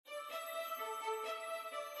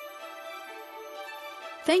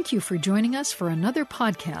Thank you for joining us for another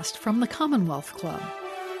podcast from the Commonwealth Club.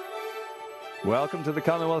 Welcome to the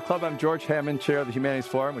Commonwealth Club. I'm George Hammond, Chair of the Humanities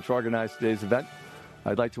Forum, which organized today's event.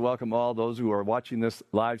 I'd like to welcome all those who are watching this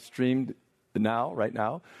live streamed right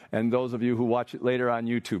now, and those of you who watch it later on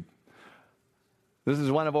YouTube. This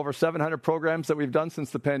is one of over 700 programs that we've done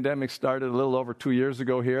since the pandemic started a little over 2 years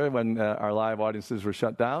ago here when our live audiences were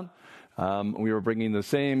shut down. We were bringing the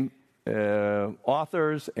same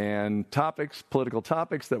authors and topics, political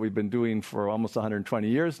topics, that we've been doing for almost 120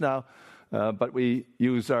 years now. But we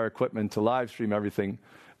use our equipment to live stream everything,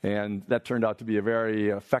 and that turned out to be a very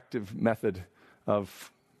effective method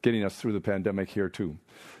of getting us through the pandemic here too.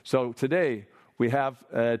 So today we have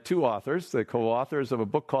two authors, the co-authors of a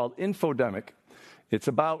book called Infodemic. It's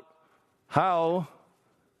about how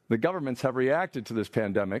the governments have reacted to this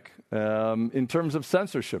pandemic in terms of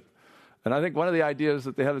censorship. And I think one of the ideas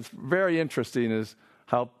that they have that's very interesting is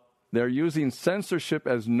how they're using censorship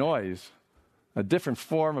as noise, a different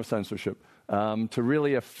form of censorship, to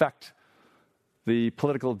really affect the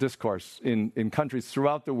political discourse in countries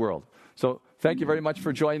throughout the world. So thank you very much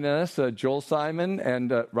for joining us, Joel Simon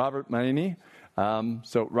and Robert Manini.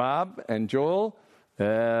 So Rob and Joel,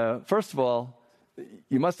 first of all,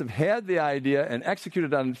 you must have had the idea and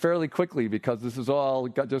executed on it fairly quickly, because this is all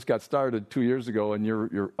just got started 2 years ago, and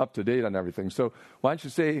you're up to date on everything. So why don't you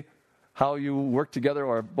say how you worked together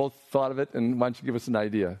or both thought of it, and why don't you give us an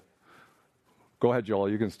idea? Go ahead, Joel.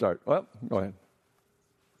 You can start. Well, go ahead.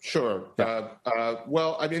 Sure. Yeah.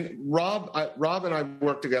 Well, I mean, Rob and I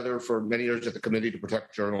worked together for many years at the Committee to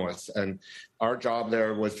Protect Journalists, and our job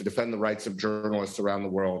there was to defend the rights of journalists around the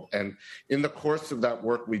world. And in the course of that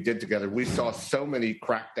work we did together, we saw so many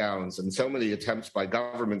crackdowns and so many attempts by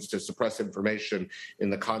governments to suppress information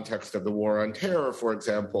in the context of the war on terror, for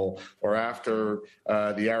example, or after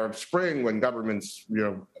the Arab Spring, when governments,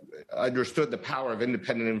 understood the power of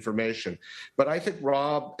independent information. But I think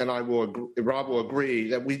Rob will agree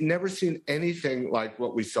that we've never seen anything like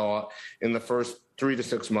what we saw in the first 3 to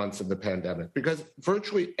 6 months of the pandemic, because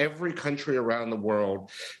virtually every country around the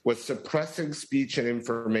world was suppressing speech and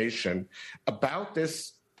information about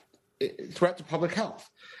this threat to public health.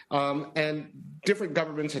 And different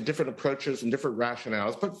governments had different approaches and different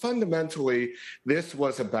rationales, but fundamentally, this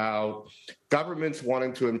was about governments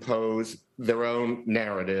wanting to impose their own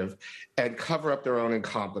narrative and cover up their own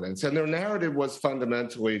incompetence. And their narrative was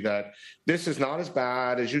fundamentally that this is not as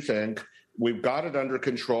bad as you think. We've got it under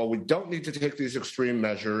control. We don't need to take these extreme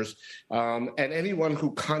measures. And anyone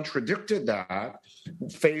who contradicted that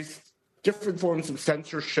faced different forms of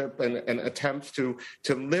censorship and attempts to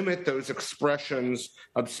limit those expressions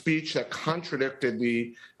of speech that contradicted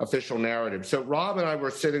the official narrative. So Rob and I were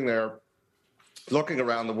sitting there looking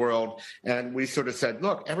around the world, and we sort of said,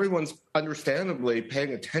 look, everyone's understandably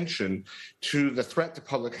paying attention to the threat to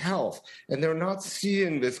public health, and they're not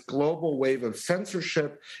seeing this global wave of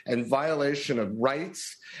censorship and violation of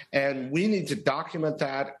rights, and we need to document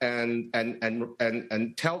that and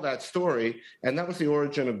tell that story, and that was the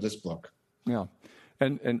origin of this book. Yeah.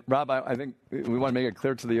 And Rob, I think we want to make it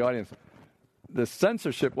clear to the audience, the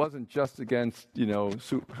censorship wasn't just against,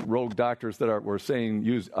 rogue doctors that were saying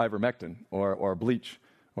use ivermectin or bleach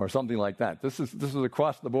or something like that. This is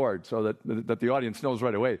across the board, so that the audience knows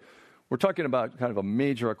right away. We're talking about kind of a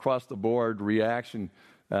major across the board reaction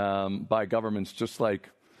by governments, just like,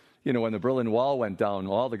 when the Berlin Wall went down,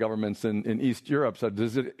 all the governments in East Europe said,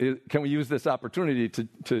 can we use this opportunity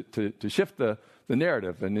to shift the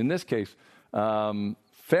narrative? And in this case,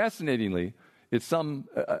 fascinatingly, it's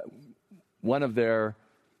one of their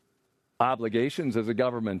obligations as a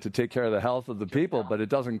government to take care of the health of the people, but it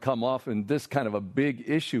doesn't come off in this kind of a big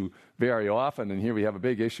issue very often. And here we have a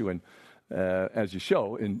big issue, and as you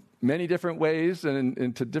show, in many different ways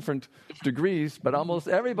and to different degrees, but almost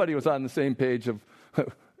everybody was on the same page of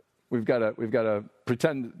we've got to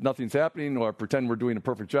pretend nothing's happening or pretend we're doing a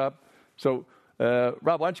perfect job. So, Rob,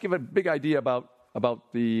 why don't you give a big idea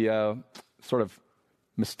about the sort of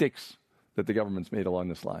mistakes that the government's made along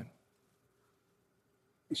this line?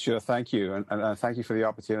 Sure, thank you, and thank you for the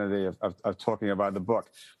opportunity of talking about the book.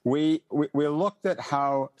 We looked at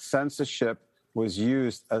how censorship was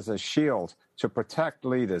used as a shield to protect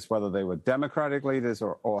leaders, whether they were democratic leaders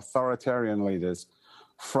or authoritarian leaders,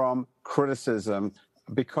 from criticism,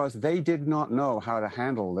 because they did not know how to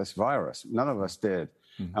handle this virus. None of us did.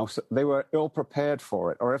 Mm-hmm. And so they were ill prepared for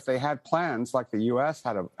it. Or if they had plans, like the U.S.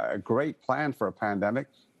 had a great plan for a pandemic,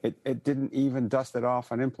 it didn't even dust it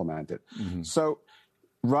off and implement it. Mm-hmm. So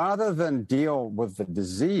rather than deal with the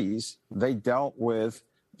disease, they dealt with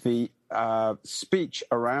the speech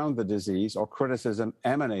around the disease or criticism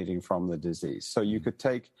emanating from the disease. So you could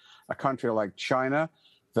take a country like China,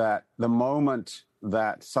 that the moment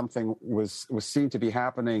that something was seen to be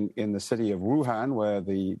happening in the city of Wuhan, where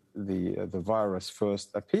the virus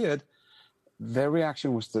first appeared, their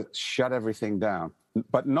reaction was to shut everything down,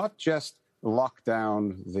 but not just lock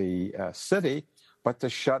down the city, but to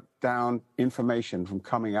shut down information from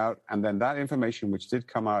coming out. And then that information which did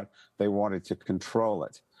come out, they wanted to control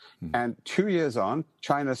it. And 2 years on,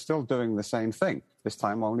 China's still doing the same thing, this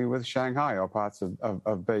time only with Shanghai or parts of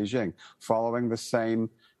Beijing, following the same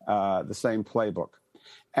playbook.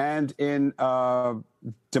 And in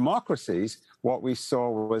democracies, what we saw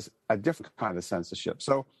was a different kind of censorship.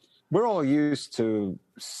 So we're all used to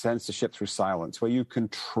censorship through silence, where you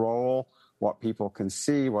control what people can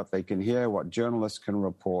see, what they can hear, what journalists can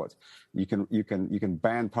report. You can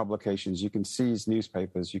ban publications, you can seize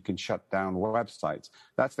newspapers, you can shut down websites.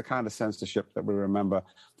 That's the kind of censorship that we remember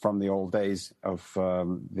from the old days of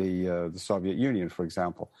the Soviet Union, for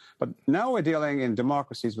example. But now we're dealing in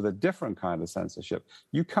democracies with a different kind of censorship.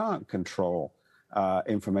 You can't control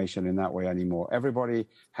information in that way anymore. Everybody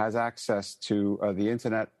has access to the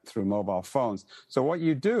internet through mobile phones. So what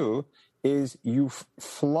you do is you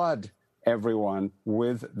flood everyone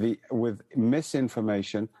with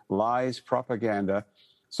misinformation, lies, propaganda,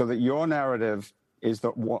 so that your narrative is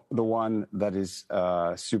the one that is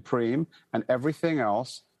supreme, and everything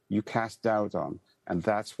else you cast doubt on. And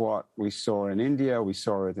that's what we saw in India, we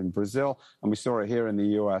saw it in Brazil, and we saw it here in the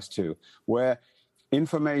US too, where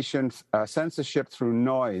information censorship through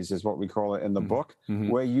noise is what we call it in the book,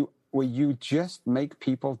 where you just make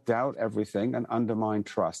people doubt everything and undermine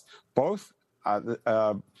trust. Both are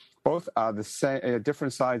the same,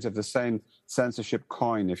 different sides of the same censorship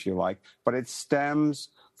coin, if you like, but it stems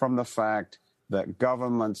from the fact that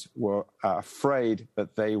governments were afraid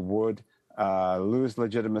that they would lose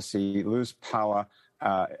legitimacy, lose power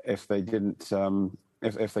if they didn't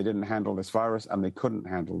handle this virus, and they couldn't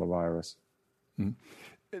handle the virus.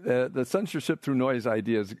 The censorship through noise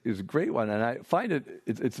idea is a great one, and I find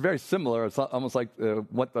it's very similar. It's almost like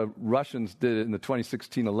what the Russians did in the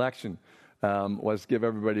 2016 election. Was give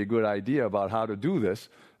everybody a good idea about how to do this,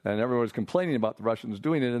 and everyone was complaining about the Russians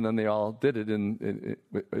doing it, and then they all did it and it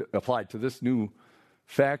applied to this new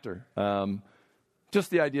factor. Just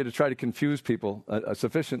the idea to try to confuse people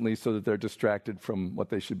sufficiently so that they're distracted from what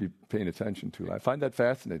they should be paying attention to. I find that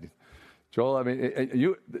fascinating. Joel, I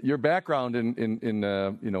mean, your background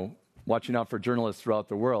in watching out for journalists throughout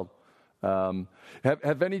the world.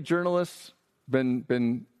 Have any journalists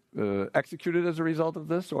been executed as a result of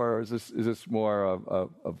this, or is this more of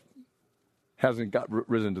hasn't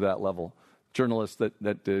risen to that level? Journalists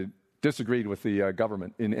that disagreed with the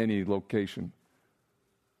government in any location.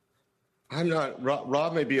 I'm not.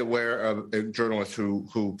 Rob may be aware of journalists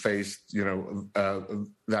who faced,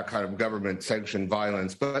 that kind of government-sanctioned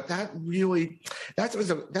violence, but that's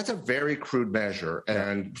a very crude measure,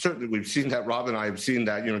 and certainly we've seen that. Rob and I have seen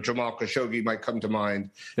that. Jamal Khashoggi might come to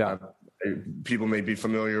mind. Yeah. People may be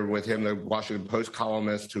familiar with him, the Washington Post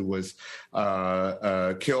columnist who was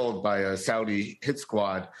killed by a Saudi hit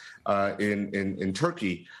squad in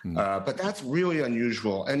Turkey. But that's really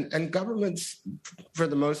unusual. And governments, for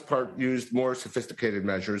the most part, used more sophisticated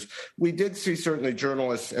measures. We did see certainly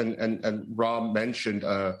journalists, and Rob mentioned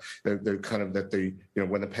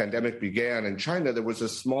when the pandemic began in China, there was a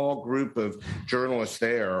small group of journalists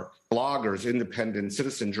there, bloggers, independent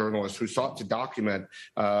citizen journalists who sought to document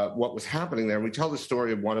what was happening there. And we tell the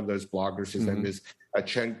story of one of those bloggers. His name is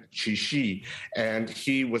Chen Qixi, and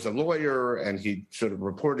he was a lawyer, and he sort of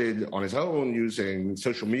reported on his own using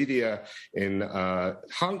social media in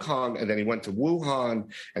Hong Kong, and then he went to Wuhan,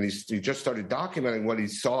 and he just started documenting what he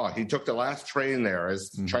saw. He took the last train there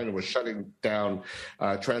as China was shutting down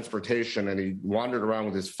transportation, and he wandered around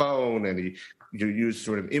with his phone, and he used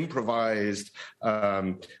sort of improvised,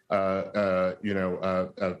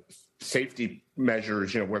 safety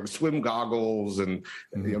measures, wearing swim goggles and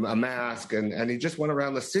a mask, and he just went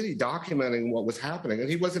around the city documenting what was happening. And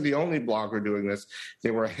he wasn't the only blogger doing this.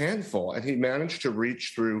 There were a handful, and he managed to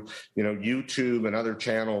reach through, YouTube and other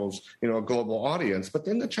channels, a global audience. But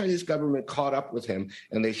then the Chinese government caught up with him,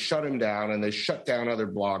 and they shut him down, and they shut down other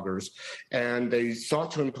bloggers, and they sought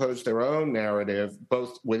to impose their own narrative,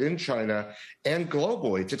 both within China and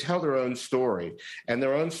globally, to tell their own story. And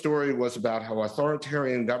their own story was about how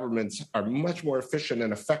authoritarian governments are much more efficient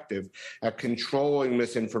and effective at controlling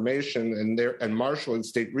misinformation and marshaling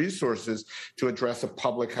state resources to address a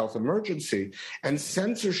public health emergency. And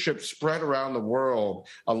censorship spread around the world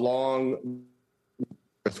along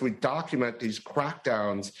as we document these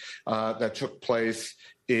crackdowns that took place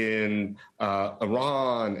in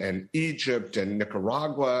Iran and Egypt and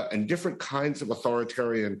Nicaragua and different kinds of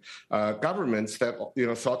authoritarian governments that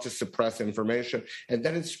sought to suppress information. And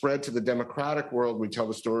then it spread to the democratic world. We tell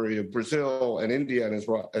the story of Brazil and India, and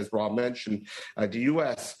as Rob mentioned, the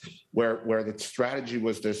U.S., where the strategy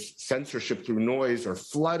was this censorship through noise or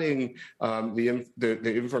flooding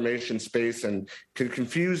the information space and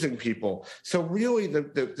confusing people. So really,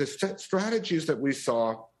 the strategies that we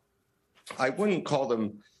saw, I wouldn't call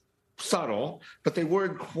them subtle, but they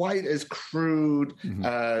weren't quite as crude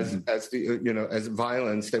as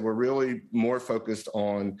violence. They were really more focused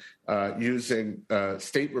on using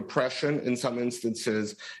state repression in some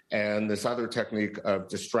instances, and this other technique of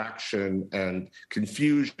distraction and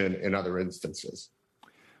confusion in other instances.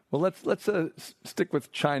 Well, let's stick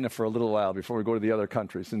with China for a little while before we go to the other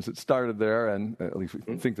countries, since it started there, and at least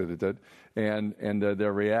we think that it did, and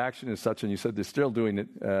their reaction is such, and you said they're still doing it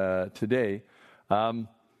today.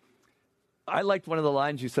 I liked one of the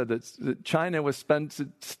lines you said that China was spent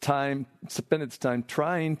its time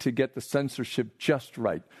trying to get the censorship just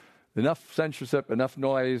right, enough censorship, enough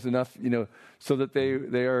noise, enough so that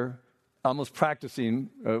they are almost practicing.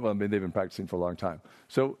 They've been practicing for a long time.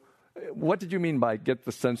 So. What did you mean by get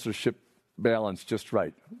the censorship balance just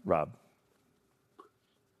right, Rob?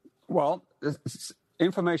 Well,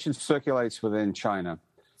 information circulates within China.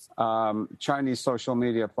 Chinese social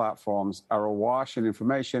media platforms are awash in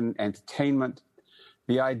information, entertainment.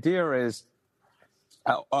 The idea is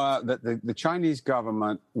that the Chinese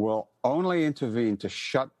government will only intervene to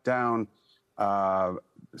shut down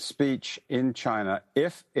speech in China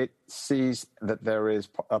if it sees that there is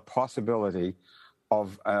a possibility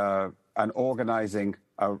of an organizing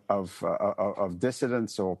of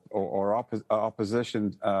dissidents or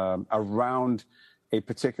opposition around a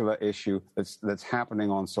particular issue that's happening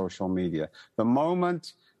on social media. The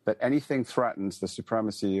moment that anything threatens the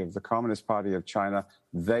supremacy of the Communist Party of China,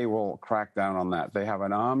 they will crack down on that. They have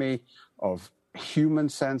an army of human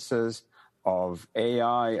sensors, of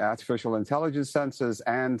AI, artificial intelligence sensors,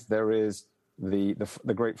 and there is the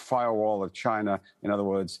great firewall of China. In other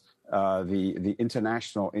words, the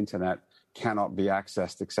international internet cannot be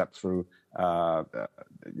accessed except through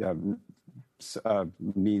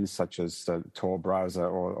means such as Tor browser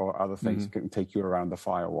or other things that can take you around the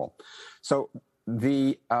firewall. So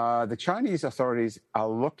the Chinese authorities are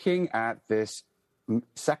looking at this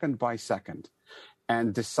second by second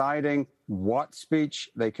and deciding what speech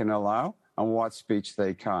they can allow and what speech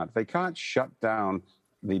they can't. They can't shut down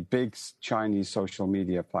the big Chinese social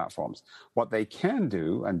media platforms. What they can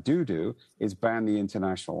do and do is ban the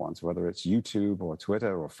international ones, whether it's YouTube or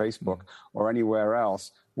Twitter or Facebook or anywhere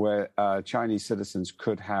else where Chinese citizens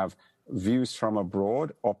could have views from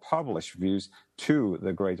abroad or publish views to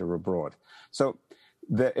the greater abroad. So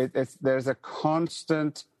there's a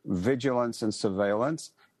constant vigilance and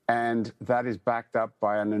surveillance, and that is backed up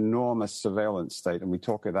by an enormous surveillance state. And we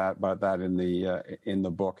talk about that in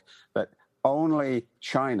the book, that only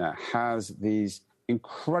China has these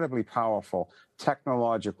incredibly powerful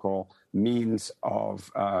technological means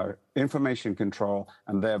of information control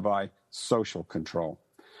and thereby social control.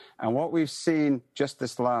 And what we've seen just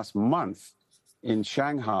this last month in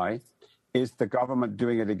Shanghai is the government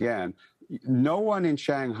doing it again. No one in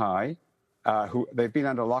Shanghai, they've been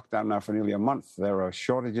under lockdown now for nearly a month. There are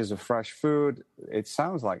shortages of fresh food. It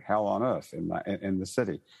sounds like hell on earth in the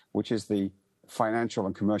city, which is the financial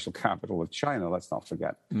and commercial capital of China. Let's not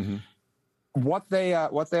forget. What they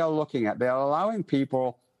are looking at. They are allowing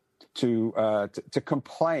people to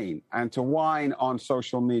complain and to whine on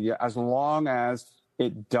social media as long as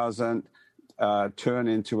it doesn't turn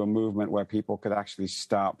into a movement where people could actually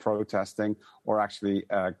start protesting or actually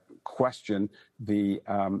question the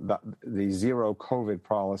zero COVID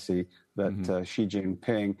policy that Xi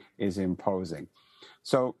Jinping is imposing.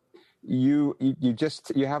 So you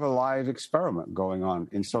have a live experiment going on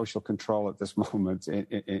in social control at this moment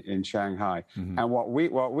in Shanghai. And what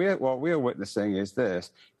we're witnessing is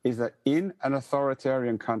that in an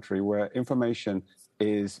authoritarian country where information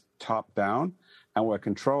is top down and where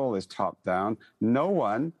control is top down, no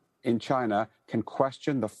one in China can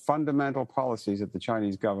question the fundamental policies that the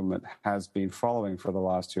Chinese government has been following for the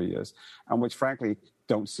last 2 years, and which frankly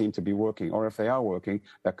don't seem to be working, or if they are working,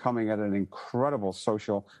 they're coming at an incredible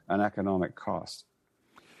social and economic cost.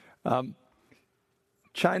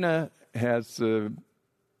 China has, in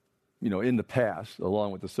the past,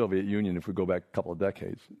 along with the Soviet Union, if we go back a couple of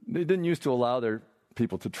decades, they didn't used to allow their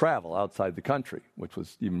people to travel outside the country, which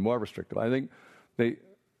was even more restrictive. I think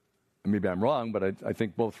maybe I'm wrong, but I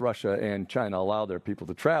think both Russia and China allow their people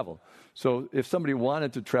to travel. So if somebody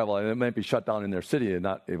wanted to travel, and it might be shut down in their city and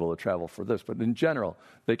not able to travel for this, but in general,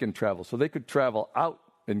 they can travel. So they could travel out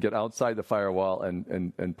and get outside the firewall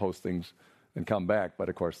and post things and come back. But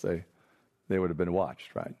of course, they would have been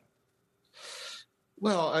watched, right?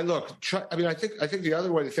 Well, and look, I think the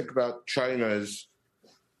other way to think about China is,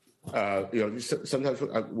 sometimes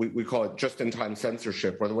we call it just-in-time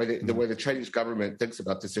censorship, or the way the Chinese government thinks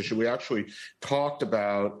about this issue. We actually talked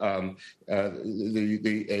about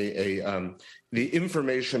the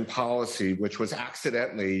information policy, which was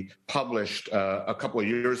accidentally published a couple of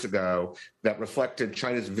years ago, that reflected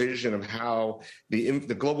China's vision of how the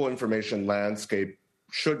global information landscape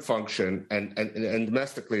should function and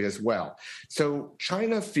domestically as well. So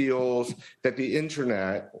China feels that the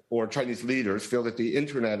internet, or Chinese leaders feel that the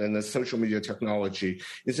internet and the social media technology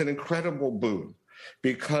is an incredible boon,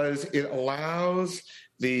 because it allows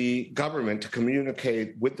the government to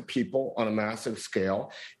communicate with the people on a massive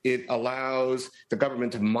scale. It allows the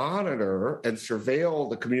government to monitor and surveil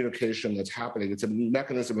the communication that's happening. It's a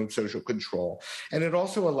mechanism of social control. And it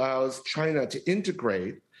also allows China to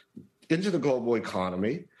integrate into the global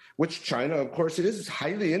economy, which China, of course, is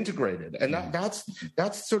highly integrated, and that's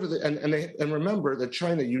sort of and remember that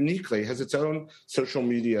China uniquely has its own social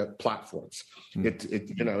media platforms.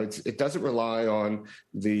 It doesn't rely on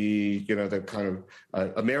the kind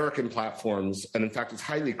of American platforms, and in fact, it's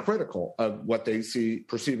highly critical of what they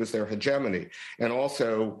perceive as their hegemony, and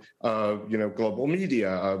also global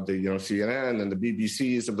media of the CNN and the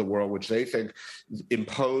BBCs of the world, which they think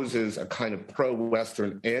imposes a kind of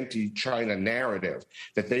pro-Western, anti-China narrative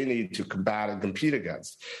that they need to combat and compete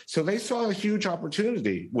against. So they saw a huge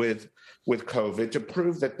opportunity with COVID to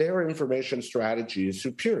prove that their information strategy is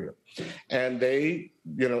superior. And they,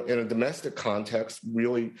 in a domestic context,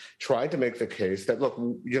 really tried to make the case that, look,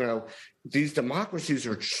 these democracies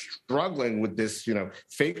are struggling with this,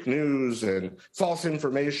 fake news and false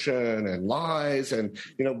information and lies. And,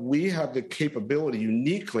 we have the capability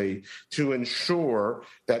uniquely to ensure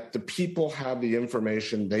that the people have the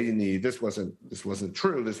information they need. This wasn't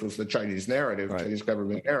true. This was the Chinese narrative, right. Chinese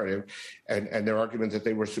government narrative, and their argument that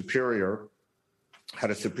they were superior, had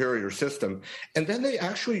a superior system. And then they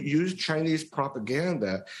actually used Chinese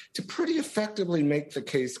propaganda to pretty effectively make the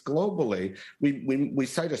case globally. We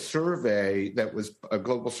cite a survey that was a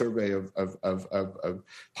global survey of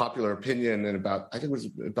popular opinion in I think it was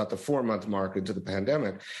about the 4-month mark into the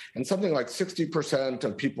pandemic. And something like 60%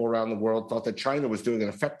 of people around the world thought that China was doing an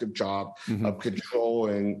effective job of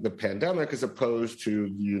controlling the pandemic, as opposed to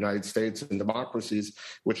the United States and democracies,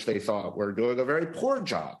 which they thought were doing a very poor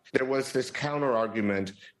job. There was this counter argument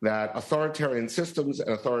that authoritarian systems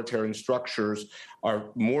and authoritarian structures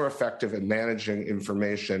are more effective at managing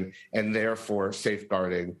information and therefore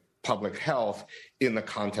safeguarding public health in the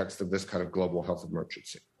context of this kind of global health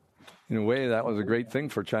emergency. In a way, that was a great thing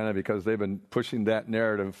for China, because they've been pushing that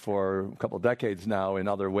narrative for a couple of decades now in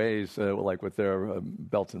other ways, like with their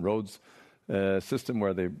Belt and Roads system,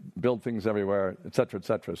 where they build things everywhere, et cetera, et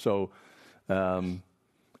cetera. So,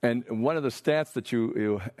 and one of the stats that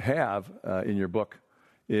you have in your book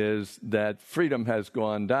is that freedom has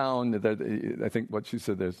gone down. I think what she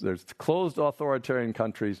said, there's closed authoritarian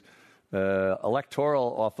countries,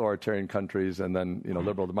 electoral authoritarian countries, and then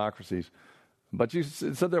liberal democracies. But you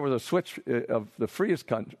said there was a switch of the freest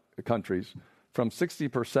countries from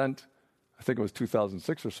 60%, I think it was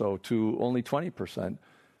 2006 or so, to only 20%.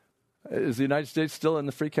 Is the United States still in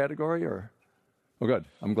the free category, or? Well, good.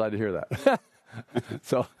 I'm glad to hear that.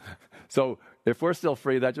 So if we're still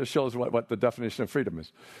free, that just shows what the definition of freedom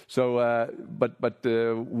is. So, but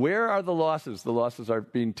where are the losses? The losses are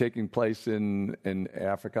taking place in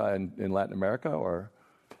Africa and in Latin America, or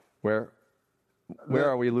where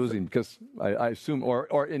are we losing? Because I assume,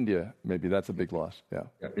 or India, maybe that's a big loss.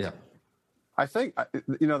 Yeah. I think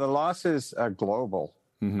the losses are global.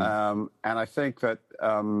 And I think that,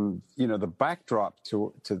 the backdrop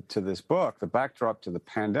to this book, the backdrop to the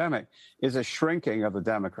pandemic, is a shrinking of the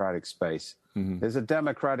democratic space. There's a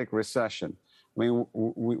democratic recession. I mean,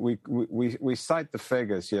 we cite the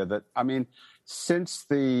figures here that, since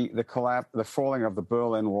the collapse, the falling of the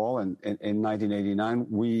Berlin Wall in 1989,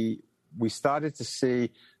 we started to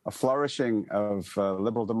see a flourishing of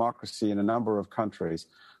liberal democracy in a number of countries.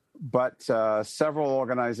 But several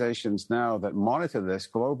organizations now that monitor this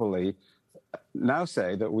globally now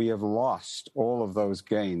say that we have lost all of those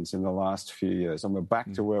gains in the last few years, and we're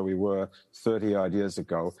back to where we were 30-odd years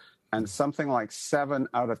ago. And something like 7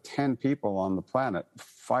 out of 10 people on the planet,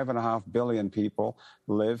 5.5 billion people,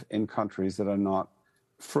 live in countries that are not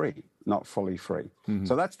free. not fully free.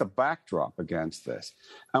 So that's the backdrop against this.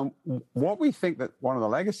 And what we think that one of the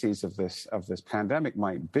legacies of this pandemic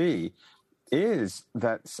might be is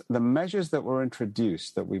that the measures that were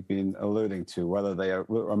introduced that we've been alluding to, whether they are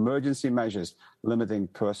emergency measures limiting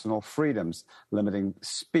personal freedoms, limiting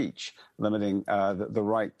speech, limiting the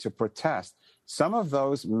right to protest, some of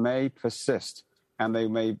those may persist, and they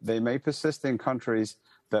may persist in countries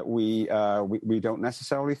that we don't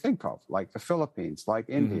necessarily think of, like the Philippines, like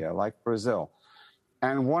India, like Brazil.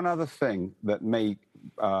 And one other thing that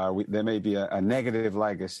there may be a negative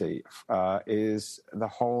legacy is the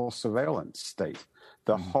whole surveillance state,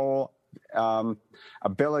 the whole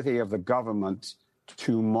ability of the government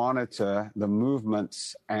to monitor the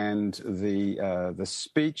movements and the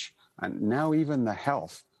speech, and now even the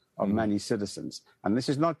health of many citizens. And this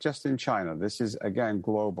is not just in China. This is, again,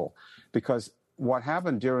 global. Because what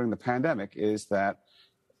happened during the pandemic is that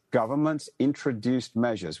governments introduced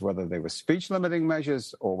measures, whether they were speech-limiting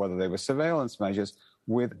measures or whether they were surveillance measures,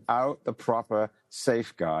 without the proper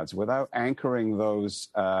safeguards, without anchoring those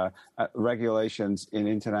regulations in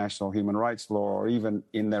international human rights law or even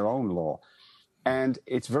in their own law. And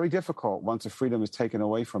it's very difficult once a freedom is taken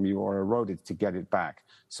away from you or eroded to get it back.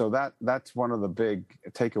 So that's one of the big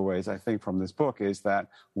takeaways, I think, from this book, is that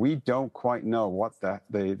we don't quite know what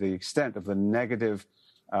the extent of the negative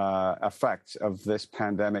effect of this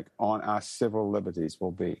pandemic on our civil liberties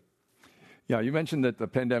will be. Yeah, you mentioned that the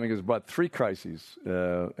pandemic has brought three crises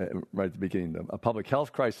right at the beginning. A public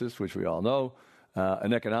health crisis, which we all know,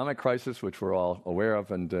 an economic crisis, which we're all aware of,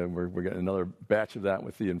 and we're getting another batch of that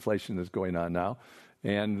with the inflation that's going on now,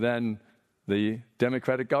 and then the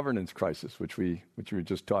democratic governance crisis, which we were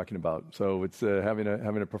just talking about. So it's having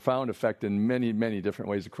a profound effect in many, many different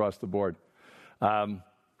ways across the board.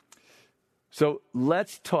 So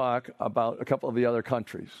let's talk about a couple of the other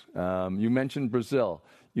countries. You mentioned Brazil.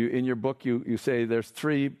 In your book, you say there's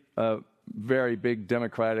three very big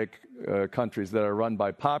democratic countries that are run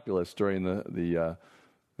by populists during the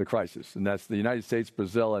crisis, and that's the United States,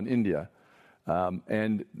 Brazil, and India.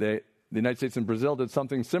 And the United States and Brazil did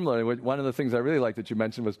something similar. One of the things I really liked that you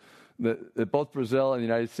mentioned was that both Brazil and the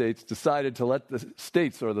United States decided to let the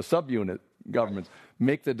states or the subunit governments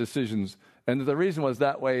make the decisions, and the reason was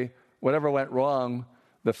that way, whatever went wrong,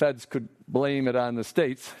 the feds could blame it on the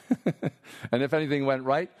states. And if anything went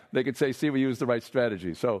right, they could say, see, we used the right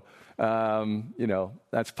strategy. So,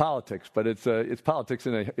 that's politics, but it's politics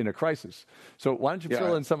in a crisis. So why don't you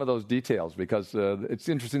fill in some of those details? Because it's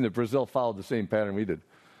interesting that Brazil followed the same pattern we did.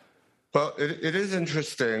 Well, it is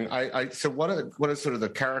interesting. So one of sort of the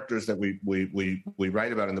characters that we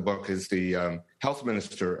write about in the book is the health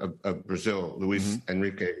minister of Brazil, Luis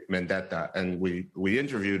Henrique Mandetta, and we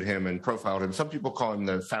interviewed him and profiled him. Some people call him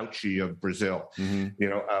the Fauci of Brazil.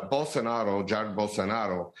 Bolsonaro, Jair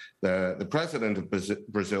Bolsonaro, the president of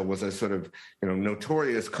Brazil, was a sort of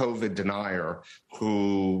notorious COVID denier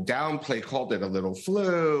who called it a little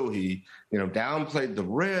flu. He downplayed the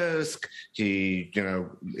risk. He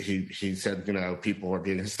said, people are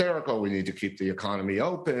being hysterical. We need to keep the economy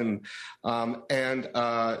open. And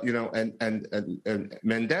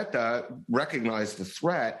Mandetta recognized the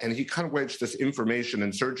threat, and he kind of waged this information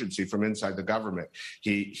insurgency from inside the government.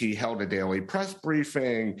 He held a daily press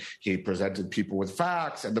briefing. He presented people with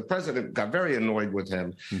facts, and the president got very annoyed with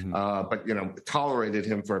him, but tolerated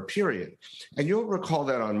him for a period. And you'll recall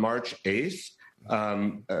that on March 8th,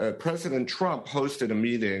 President Trump hosted a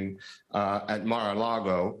meeting at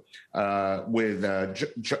Mar-a-Lago with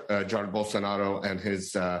Jair Bolsonaro and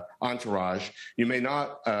his entourage. You may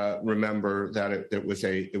not remember that it was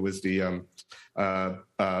the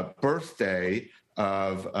birthday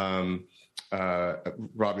of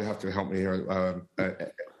Rob. You have to help me here.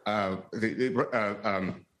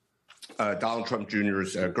 Donald Trump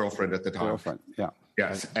Jr.'s girlfriend at the time. Girlfriend, yeah.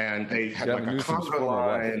 Yes, and they had like a conga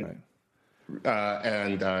line.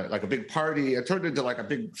 And like a big party. It turned into like a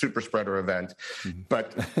big super spreader event.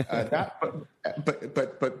 But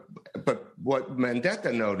what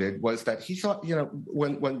Mandetta noted was that he thought,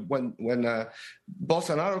 when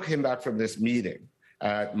Bolsonaro came back from this meeting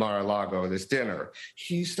at Mar-a-Lago, this dinner,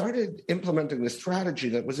 he started implementing this strategy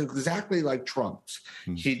that was exactly like Trump's.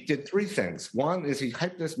 He did three things. One is he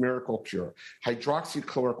hyped this miracle cure,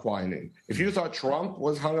 hydroxychloroquine. If you thought Trump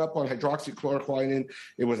was hung up on hydroxychloroquine,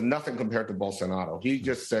 it was nothing compared to Bolsonaro. He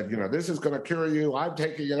just said, this is going to cure you. I'm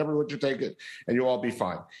taking it. Everyone should take it, and you'll all be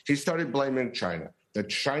fine. He started blaming China. The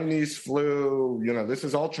Chinese flu, this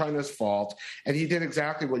is all China's fault. And he did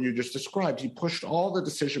exactly what you just described. He pushed all the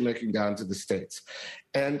decision-making down to the states.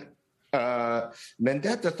 And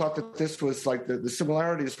Mendieta thought that this was like the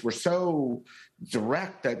similarities were so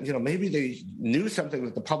direct that, maybe they knew something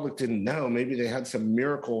that the public didn't know. Maybe they had some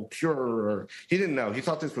miracle cure, or he didn't know. He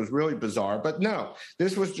thought this was really bizarre. But no,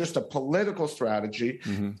 this was just a political strategy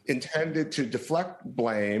intended to deflect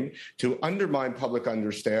blame, to undermine public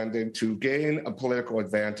understanding, to gain a political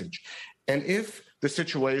advantage. And if the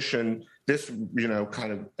situation, this,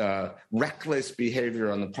 kind of reckless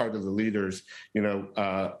behavior on the part of the leaders,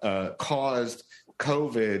 caused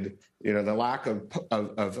COVID, the lack of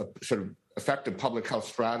a sort of effective public health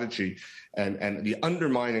strategy and the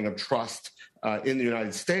undermining of trust in the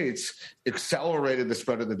United States accelerated the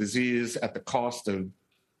spread of the disease at the cost of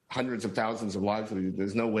hundreds of thousands of lives.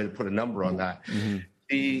 There's no way to put a number on that.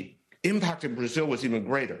 The impact in Brazil was even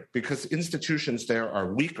greater because institutions there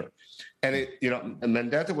are weaker. And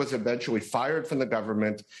Mendieta was eventually fired from the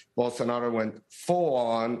government. Bolsonaro went full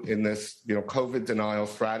on in this, COVID denial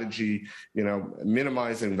strategy,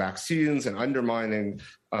 minimizing vaccines and undermining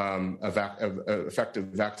effective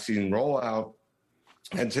vaccine rollout.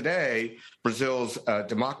 And today, Brazil's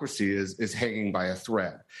democracy is hanging by a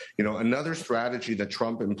thread. Another strategy that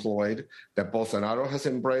Trump employed that Bolsonaro has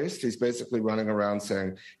embraced, he's basically running around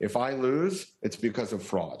saying, if I lose, it's because of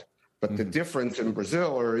fraud. But the difference in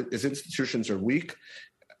Brazil is institutions are weak,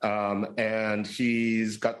 and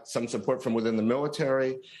he's got some support from within the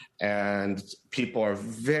military, and people are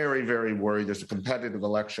very, very worried. There's a competitive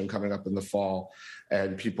election coming up in the fall,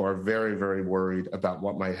 and people are very, very worried about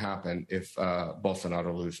what might happen if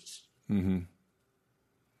Bolsonaro loses. Well,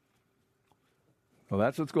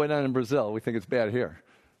 that's what's going on in Brazil. We think it's bad here.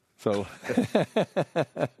 So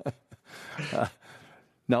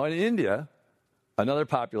now in India, another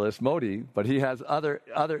populist, Modi, but he has other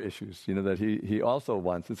issues, that he also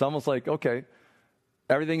wants. It's almost like, okay,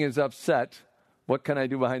 everything is upset. What can I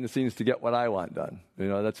do behind the scenes to get what I want done?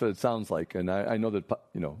 That's what it sounds like. And I know that,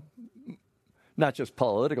 not just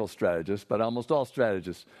political strategists, but almost all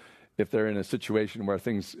strategists, if they're in a situation where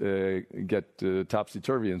things get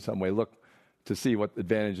topsy-turvy in some way, look to see what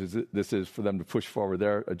advantages this is for them to push forward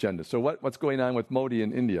their agenda. So what's going on with Modi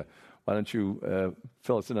in India? Why don't you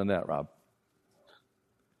fill us in on that, Rob?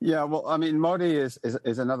 Yeah, well, I mean, Modi is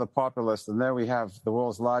another populist, and there we have the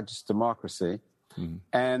world's largest democracy.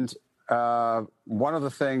 And one of the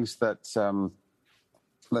things that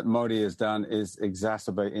Modi has done is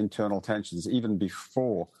exacerbate internal tensions, even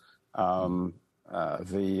before the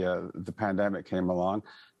pandemic came along.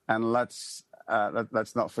 And let's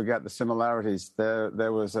not forget the similarities.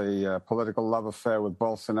 There was a political love affair with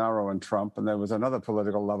Bolsonaro and Trump, and there was another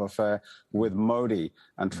political love affair with Modi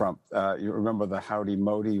and Trump. You remember the Howdy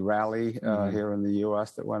Modi rally here in the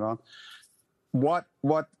U.S. that went on? What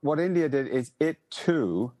India did is it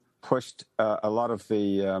too pushed a lot of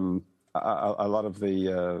the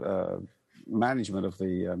management of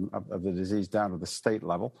the disease down to the state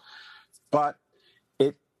level, but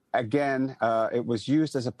it was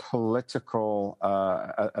used as a political,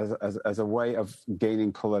 as a way of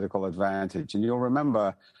gaining political advantage. And you'll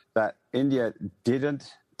remember that India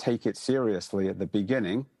didn't take it seriously at the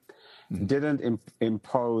beginning, didn't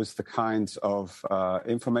impose the kinds of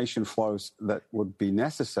information flows that would be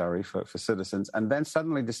necessary for citizens, and then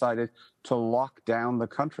suddenly decided to lock down the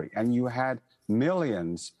country. And you had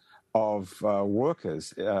millions of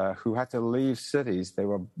workers who had to leave cities. They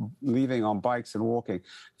were leaving on bikes and walking.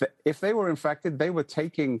 If they were infected, they were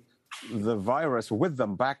taking the virus with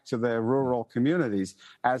them back to their rural communities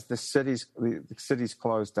as the cities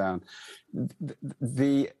closed down.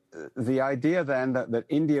 The idea then that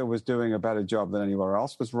India was doing a better job than anywhere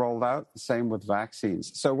else was rolled out. Same with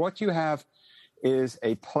vaccines. So what you have is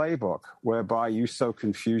a playbook whereby you sow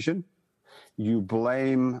confusion. You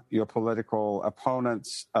blame your political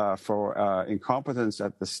opponents for incompetence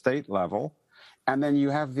at the state level. And then you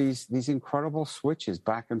have these incredible switches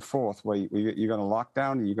back and forth where you're going to lock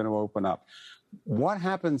down and you're going to open up. What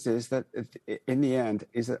happens is that in the end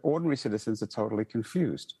is that ordinary citizens are totally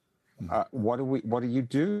confused. What do you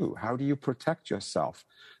do? How do you protect yourself?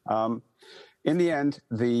 In the end,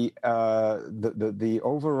 the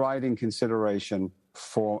overriding consideration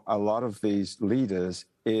for a lot of these leaders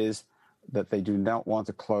is that they do not want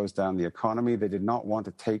to close down the economy. They did not want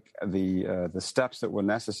to take the steps that were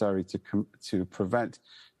necessary to prevent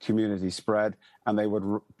community spread, and they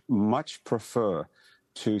would much prefer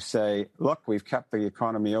to say, "Look, we've kept the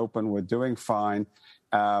economy open. We're doing fine,"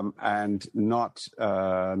 and not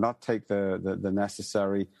take the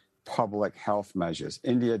necessary public health measures.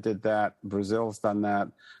 India did that. Brazil's done that.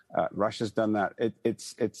 Russia's done that.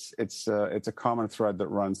 It's a common thread that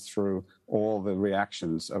runs through all the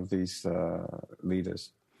reactions of these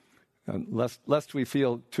leaders. lest we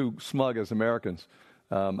feel too smug as Americans.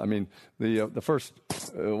 The first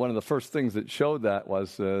one of the first things that showed that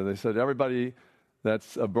was they said everybody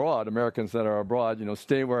that's abroad, Americans that are abroad,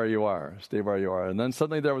 stay where you are, and then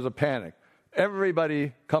suddenly there was a panic.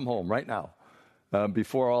 Everybody come home right now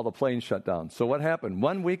before all the planes shut down. So what happened?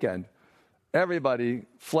 One weekend, everybody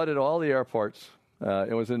flooded all the airports.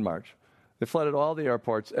 It was in March. They flooded all the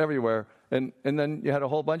airports everywhere, and then you had a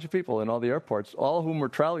whole bunch of people in all the airports, all of whom were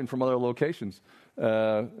traveling from other locations.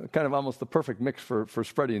 Kind of almost the perfect mix for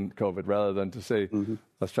spreading COVID, rather than to say,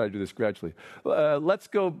 let's try to do this gradually. Let's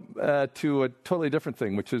go to a totally different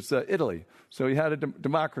thing, which is Italy. So you had a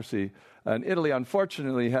democracy, and Italy,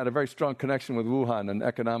 unfortunately, had a very strong connection with Wuhan, an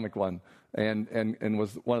economic one, and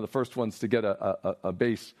was one of the first ones to get a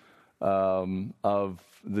base of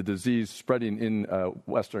the disease spreading in a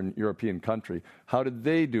Western European country. How did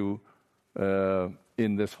they do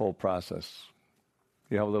in this whole process?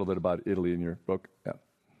 You have a little bit about Italy in your book.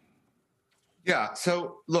 Yeah.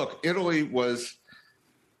 So look, Italy was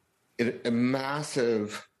a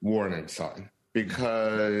massive warning sign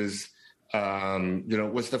because,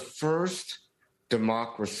 it was the first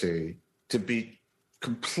democracy to be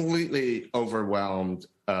completely overwhelmed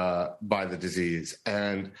by the disease.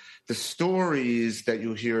 And the stories that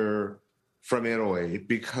you hear from Italy,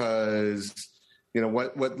 because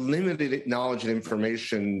what limited knowledge and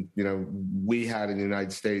information we had in the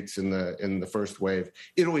United States in the first wave,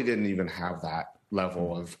 Italy didn't even have that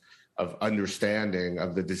level of understanding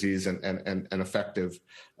of the disease and effective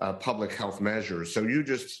public health measures. So you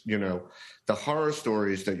just the horror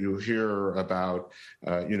stories that you hear about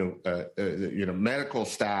medical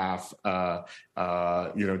staff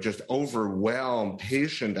just overwhelmed,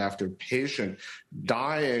 patient after patient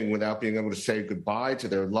dying without being able to say goodbye to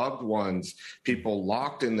their loved ones, people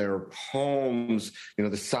locked in their homes,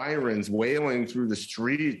 the sirens wailing through the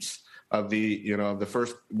streets of the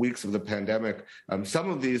first weeks of the pandemic. Some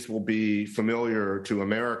of these will be familiar to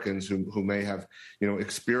Americans who may have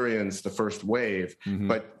experienced the first wave,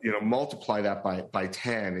 but multiply that by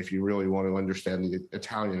 10 if you really want to understand the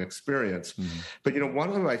Italian experience. But one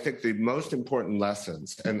of them, I think, the most important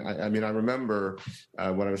lessons, and I remember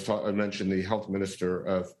when I mentioned the health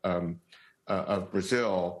minister of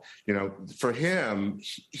Brazil, for him,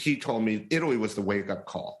 he told me Italy was the wake-up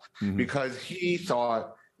call because he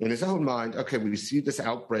thought, in his own mind, okay, we see this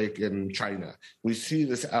outbreak in China. We see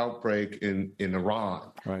this outbreak in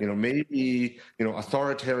Iran. Right. Maybe,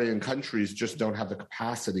 authoritarian countries just don't have the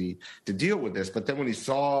capacity to deal with this. But then when he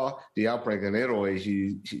saw the outbreak in Italy,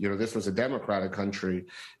 he this was a democratic country,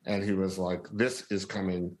 and he was like, this is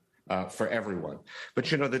coming for everyone. But,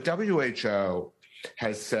 the WHO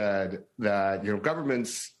has said that,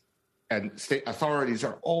 governments and state authorities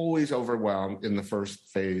are always overwhelmed in the first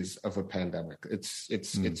phase of a pandemic. It's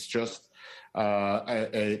just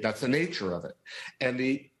that's the nature of it, and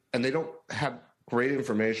they don't have great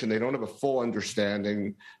information. They don't have a full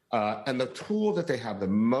understanding, and the tool that they have, the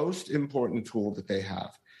most important tool that they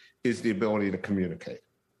have, is the ability to communicate,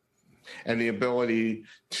 and the ability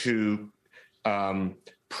to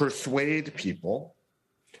persuade people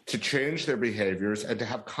to change their behaviors and to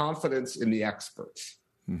have confidence in the experts.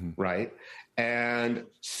 Right. And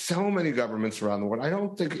so many governments around the world, I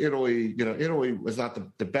don't think Italy was not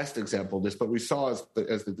the best example of this, but we saw as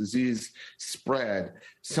the disease spread,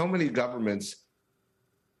 so many governments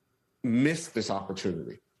missed this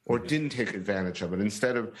opportunity or didn't take advantage of it.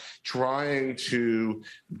 Instead of trying to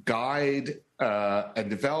guide and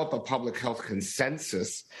develop a public health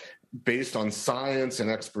consensus based on science and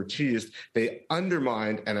expertise, they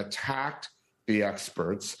undermined and attacked the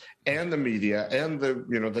experts and the media and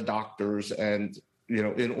the doctors, and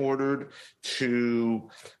in order to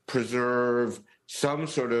preserve some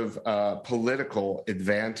sort of political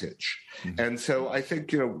advantage. And so I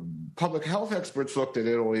think public health experts looked at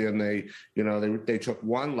Italy and they took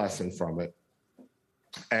one lesson from it.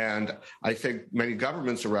 And I think many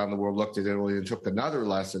governments around the world looked at Italy and took another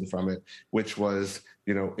lesson from it, which was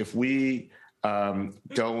if we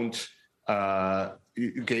don't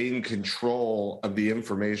gain control of the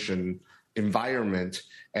information environment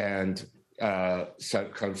and kind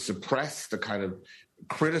of suppress the kind of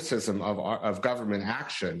criticism of government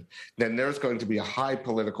action, then there's going to be a high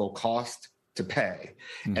political cost to pay.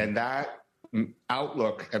 And that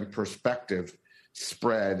outlook and perspective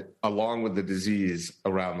spread along with the disease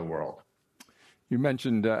around the world. You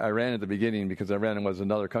mentioned Iran at the beginning, because Iran was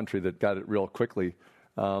another country that got it real quickly.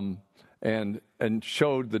 And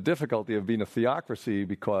showed the difficulty of being a theocracy,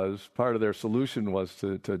 because part of their solution was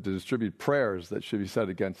to distribute prayers that should be said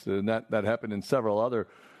against it. And that happened in several other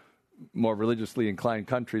more religiously inclined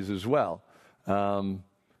countries as well.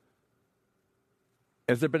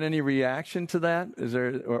 Has there been any reaction to that? Is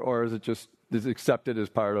there, or is it just is it accepted as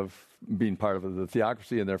part of being part of the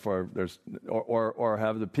theocracy, and therefore there's, or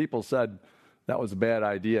have the people said that was a bad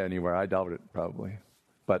idea anywhere? I doubt it, probably.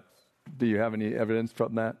 But do you have any evidence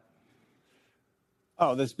from that?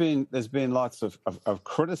 Oh, there's been lots of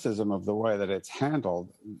criticism of the way that it's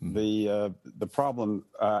handled. Mm-hmm. The problem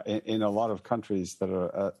in a lot of countries that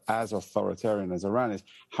are as authoritarian as Iran is,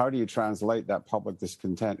 how do you translate that public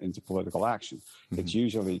discontent into political action? Mm-hmm. It's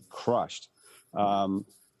usually crushed.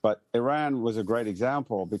 But Iran was a great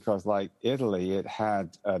example because, like Italy, it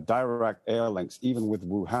had direct air links, even with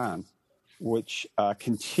Wuhan, which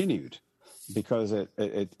continued because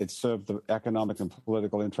it served the economic and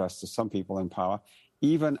political interests of some people in power,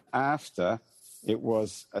 even after it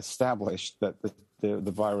was established that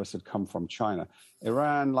the virus had come from China.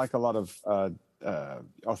 Iran, like a lot of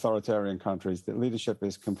authoritarian countries, the leadership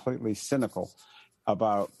is completely cynical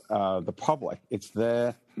about the public. It's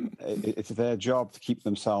their job to keep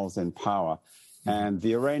themselves in power. And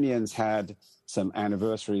the Iranians had some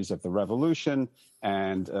anniversaries of the revolution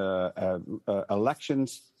and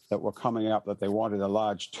elections that were coming up that they wanted a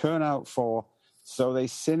large turnout for. So they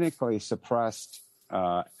cynically suppressed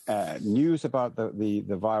news about the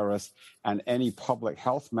virus and any public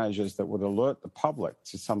health measures that would alert the public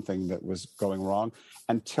to something that was going wrong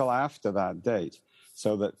until after that date,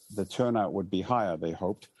 so that the turnout would be higher, they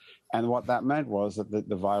hoped. And what that meant was that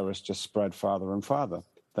the virus just spread farther and farther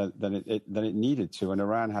than it needed to. And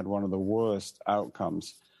Iran had one of the worst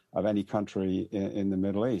outcomes of any country in the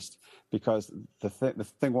Middle East, because the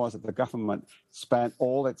thing was that the government spent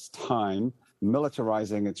all its time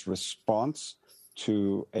militarizing its response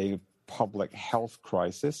to a public health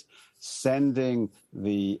crisis, sending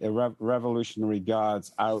the Revolutionary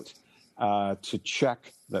Guards out to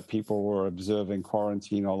check that people were observing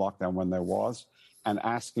quarantine or lockdown when there was, and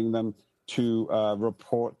asking them to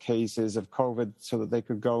report cases of COVID so that they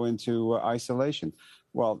could go into isolation.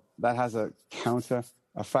 Well, that has a counter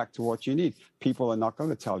effect to what you need. People are not going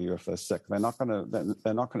to tell you if they're sick. They're not going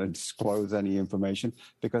to disclose any information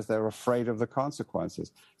because they're afraid of the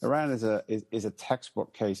consequences. Iran is a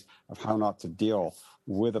textbook case of how not to deal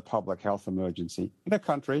with a public health emergency in a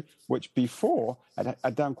country which before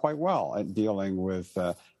had done quite well at dealing with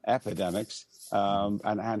epidemics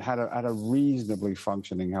and had a reasonably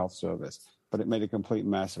functioning health service, but it made a complete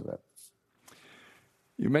mess of it.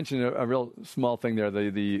 You mentioned a real small thing there.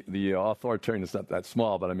 The authoritarian is not that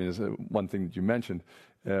small, but I mean, one thing that you mentioned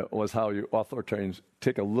was how authoritarians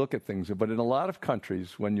take a look at things. But in a lot of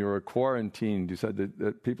countries, when you were quarantined, you said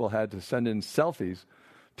that people had to send in selfies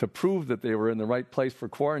to prove that they were in the right place for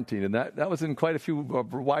quarantine, and that was in quite a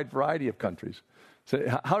wide variety of countries.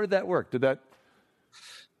 So how did that work? Did that?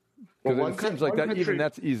 Because it seems like that even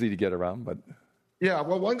that's easy to get around, but. Yeah,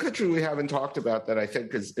 well, one country we haven't talked about that I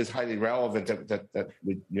think is highly relevant that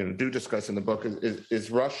we do discuss in the book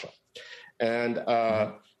is Russia, and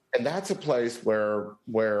that's a place where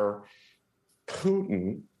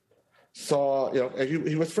Putin saw,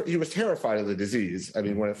 he was terrified of the disease. I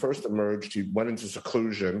mean, when it first emerged, he went into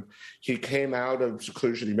seclusion. He came out of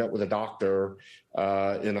seclusion. He met with a doctor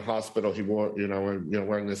in a hospital. He wore,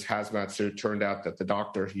 wearing this hazmat suit. Turned out that the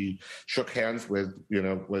doctor he shook hands with,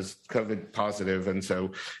 was COVID positive, and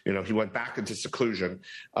so, he went back into seclusion.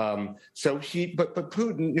 But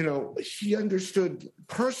Putin, he understood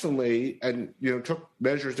personally and took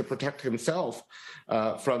measures to protect himself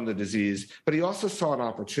from the disease. But he also saw an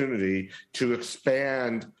opportunity to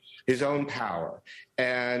expand his own power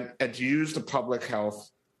and to use the public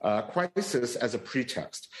health crisis as a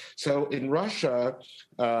pretext. So in Russia,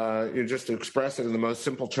 just to express it in the most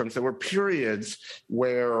simple terms, there were periods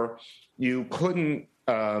where you couldn't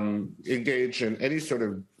engage in any sort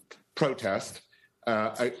of protest,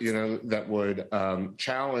 that would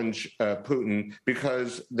challenge Putin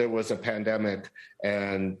because there was a pandemic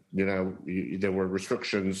and, there were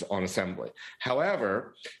restrictions on assembly.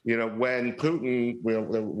 However, when Putin,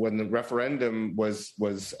 when the referendum was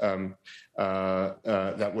that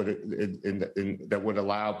would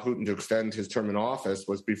allow Putin to extend his term in office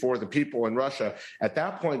was before the people in Russia. At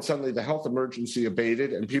that point, suddenly the health emergency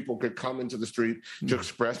abated and people could come into the street to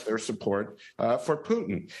express their support for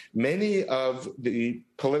Putin. Many of the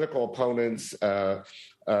political opponents, the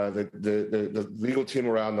legal team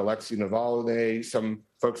around Alexei Navalny, some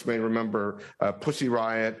folks may remember Pussy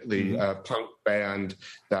Riot, the punk band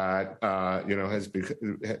that has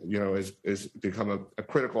become a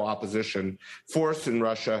critical opposition force in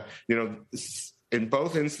Russia. in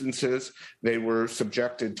both instances, they were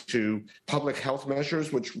subjected to public health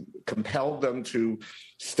measures, which compelled them to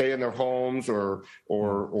stay in their homes, or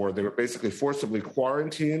they were basically forcibly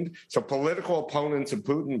quarantined. So political opponents of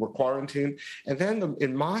Putin were quarantined. And then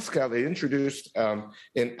in Moscow, they introduced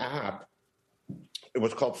an app. It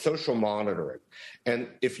was called social monitoring. And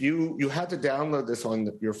if you had to download this on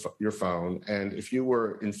your phone, and if you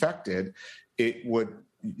were infected, it would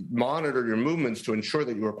monitor your movements to ensure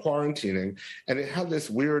that you were quarantining. And it had this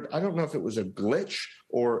weird, I don't know if it was a glitch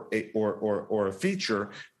or a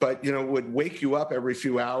feature, but would wake you up every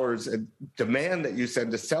few hours and demand that you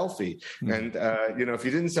send a selfie. And if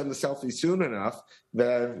you didn't send the selfie soon enough,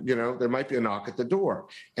 then there might be a knock at the door.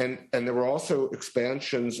 And there were also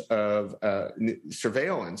expansions of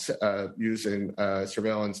surveillance using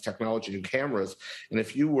surveillance technology and cameras. And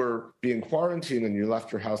if you were being quarantined and you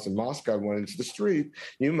left your house in Moscow and went into the street,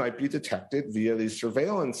 you might be detected via these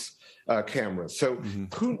surveillance cameras. So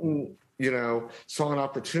Putin saw an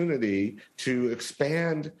opportunity to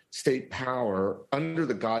expand state power under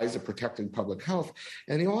the guise of protecting public health.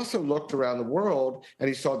 And he also looked around the world and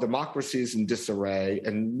he saw democracies in disarray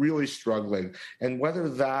and really struggling. And whether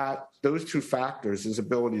those two factors, his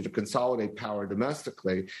ability to consolidate power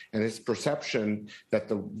domestically and his perception that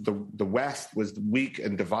the West was weak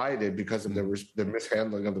and divided because of the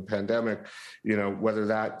mishandling of the pandemic, whether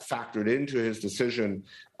that factored into his decision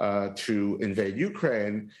to invade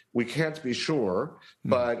Ukraine, we can't be sure,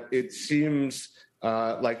 but it seems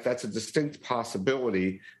like that's a distinct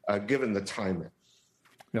possibility given the timing.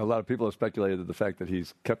 A lot of people have speculated that the fact that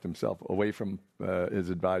he's kept himself away from his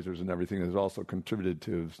advisors and everything has also contributed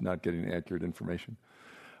to his not getting accurate information.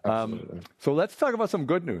 So let's talk about some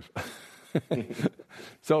good news.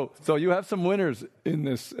 So you have some winners in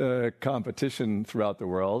this competition throughout the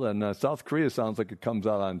world, and South Korea sounds like it comes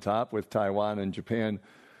out on top, with Taiwan and Japan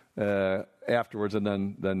afterwards, and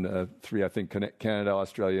then three, I think, Canada,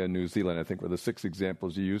 Australia, and New Zealand, I think, were the 6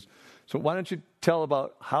 examples you used. So why don't you tell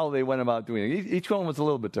about how they went about doing it? Each one was a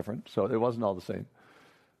little bit different, so it wasn't all the same.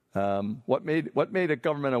 What made a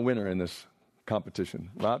government a winner in this competition?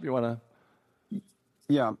 Rob, you want to?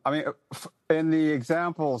 Yeah, I mean, in the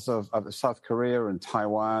examples of South Korea and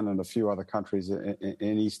Taiwan and a few other countries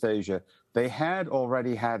in East Asia, they had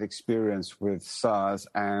already had experience with SARS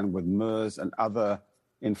and with MERS and other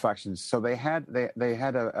infections. So they had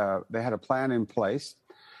a plan in place,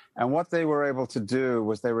 and what they were able to do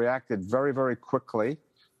was they reacted very, very quickly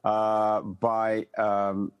by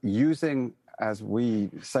using, as we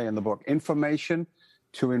say in the book, information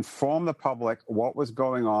to inform the public what was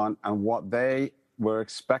going on and what they were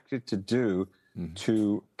expected to do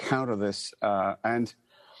to counter this. And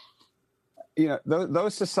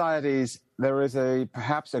those societies, there is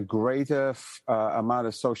perhaps a greater amount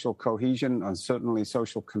of social cohesion and certainly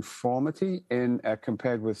social conformity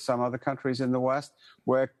compared with some other countries in the West,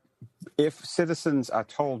 where if citizens are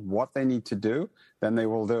told what they need to do, then they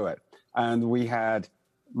will do it. And we had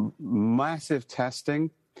massive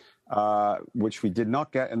testing, which we did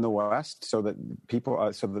not get in the West, so that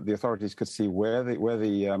the authorities could see where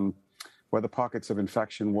the pockets of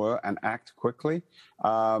infection were and act quickly.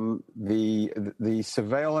 The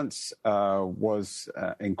surveillance was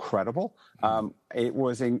incredible. It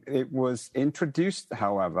was introduced,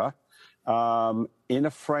 however, in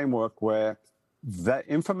a framework where the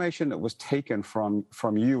information that was taken from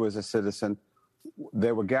you as a citizen,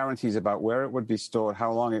 there were guarantees about where it would be stored,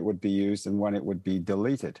 how long it would be used, and when it would be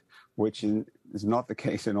deleted, which is not the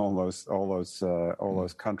case in all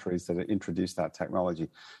those countries that introduced that technology.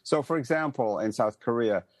 So, for example, in South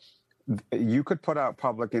Korea, you could put out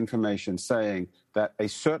public information saying that a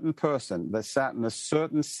certain person that sat in a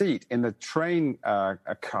certain seat in the train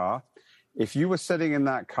car, if you were sitting in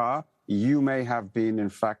that car, you may have been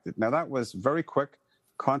infected. Now, that was very quick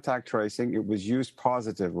contact tracing. It was used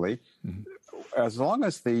positively. As long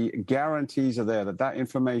as the guarantees are there that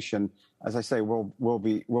information, as I say, will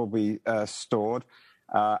be stored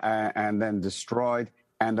and then destroyed,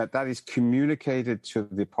 and that is communicated to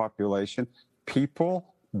the population,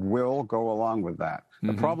 people will go along with that.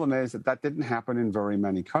 The problem is that didn't happen in very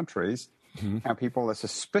many countries, and people are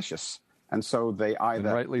suspicious. And so they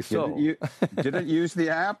either rightly so. didn't use the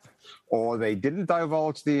app, or they didn't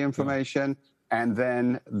divulge the information, and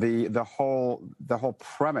then the whole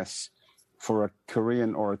premise for a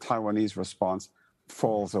Korean or a Taiwanese response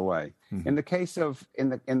falls away. In the case of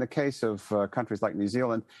countries like New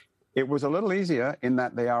Zealand, it was a little easier in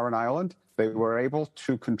that they are an island. They were able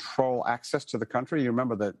to control access to the country. You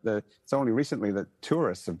remember that it's only recently that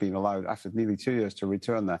tourists have been allowed, after nearly 2 years, to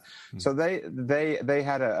return there. So they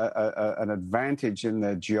had an advantage in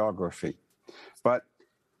their geography. But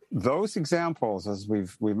those examples, as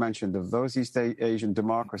we've mentioned, of those East Asian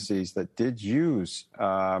democracies that did use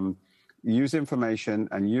information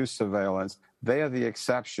and use surveillance, they are the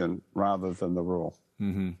exception rather than the rule.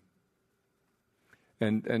 Mm-hmm.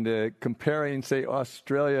 And comparing, say,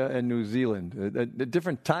 Australia and New Zealand, at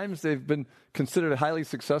different times they've been considered highly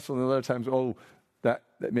successful, and other times, that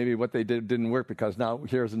maybe what they did didn't work because now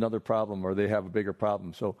here's another problem, or they have a bigger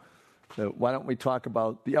problem. So why don't we talk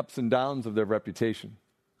about the ups and downs of their reputation?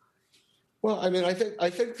 Well, I mean, I think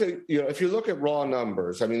that, if you look at raw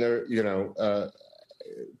numbers, I mean,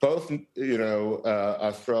 both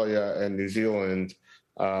Australia and New Zealand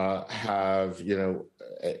have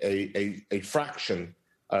a fraction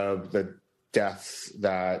of the deaths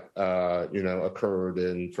that occurred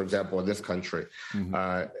in, for example, in this country.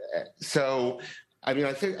 Mm-hmm. So, I mean,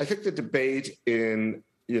 I think the debate in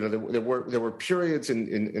there were periods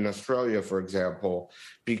in Australia, for example,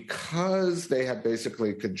 because they had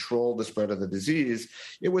basically controlled the spread of the disease.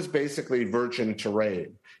 It was basically virgin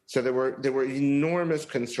terrain. So there were enormous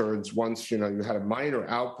concerns once you had a minor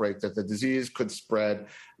outbreak that the disease could spread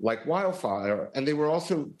like wildfire, and they were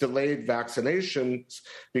also delayed vaccinations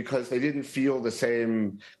because they didn't feel the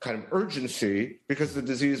same kind of urgency because the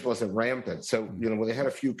disease wasn't rampant. So when they had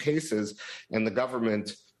a few cases and the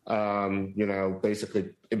government basically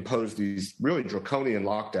imposed these really draconian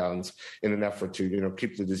lockdowns in an effort to,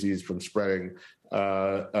 keep the disease from spreading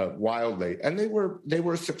wildly. And they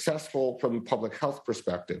were successful from a public health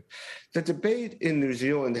perspective. The debate in New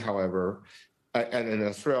Zealand, however, and in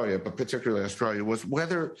Australia, but particularly Australia, was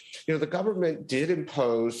whether, the government did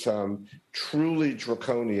impose some truly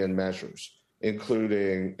draconian measures,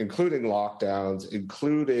 including lockdowns,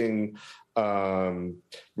 including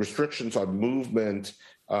restrictions on movement,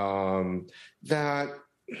 that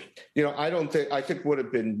I think would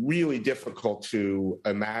have been really difficult to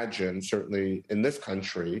imagine, certainly in this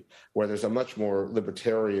country, where there's a much more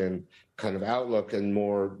libertarian kind of outlook and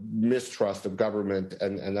more mistrust of government,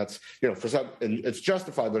 and that's for some, and it's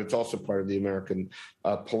justified, but it's also part of the American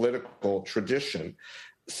political tradition.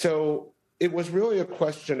 So it was really a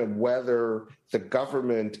question of whether the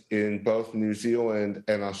government in both New Zealand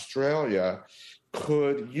and Australia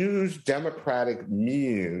could use democratic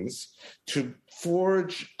means to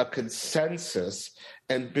forge a consensus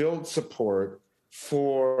and build support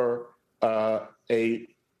for a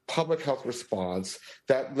public health response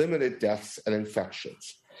that limited deaths and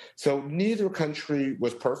infections. So neither country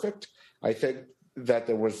was perfect. I think that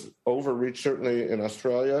there was overreach, certainly in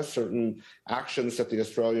Australia, certain actions that the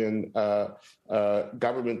Australian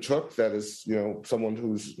government took, that is, someone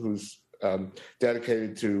who's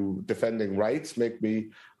dedicated to defending rights, make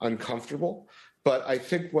me uncomfortable. But I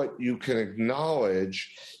think what you can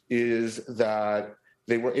acknowledge is that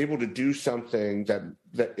they were able to do something that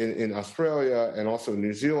in Australia and also in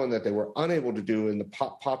New Zealand that they were unable to do in the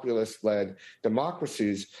populist-led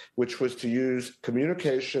democracies, which was to use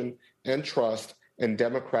communication and trust and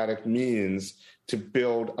democratic means to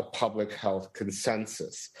build a public health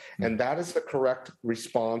consensus. Mm-hmm. And that is the correct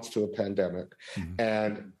response to a pandemic. Mm-hmm.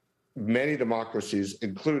 And many democracies,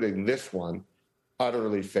 including this one,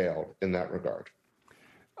 utterly failed in that regard.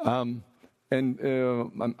 I'm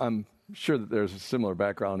sure that there's a similar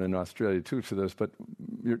background in Australia, too, to this, but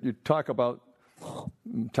you talk about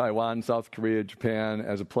Taiwan, South Korea, Japan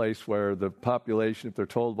as a place where the population, if they're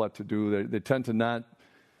told what to do, they tend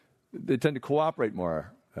to cooperate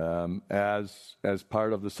more as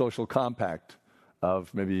part of the social compact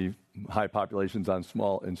of maybe high populations in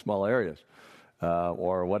small areas.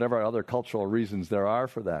 Or whatever other cultural reasons there are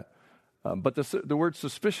for that. But the word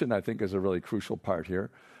suspicion, I think, is a really crucial part here.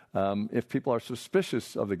 If people are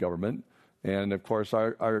suspicious of the government, and of course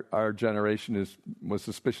our generation was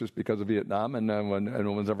suspicious because of Vietnam, and no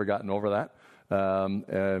one's ever gotten over that,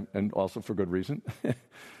 and also for good reason.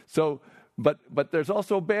 So, but there's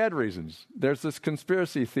also bad reasons. There's this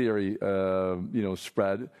conspiracy theory,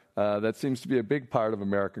 spread that seems to be a big part of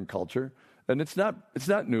American culture. And it's not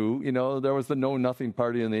new. There was the Know Nothing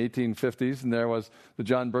Party in the 1850s, and there was the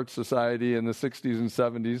John Birch Society in the 60s and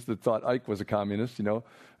 70s that thought Ike was a communist,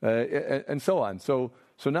 and so on. So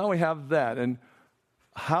now we have that. And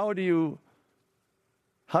how do you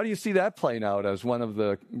see that playing out as one of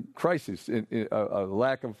the crises? A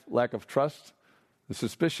lack of trust, the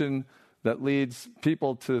suspicion that leads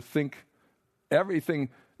people to think everything.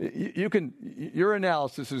 Your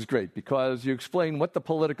analysis is great because you explain what the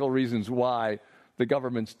political reasons why the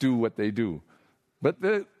governments do what they do. But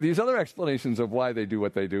these other explanations of why they do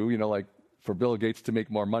what they do, like for Bill Gates to make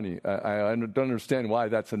more money, I don't understand why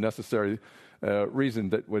that's a necessary reason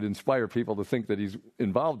that would inspire people to think that he's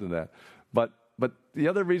involved in that. But the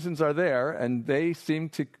other reasons are there, and they seem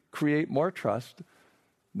to create more trust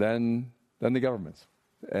than the governments.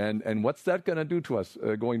 And what's that going to do to us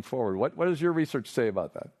going forward? What does your research say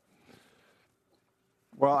about that?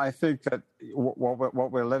 Well, I think that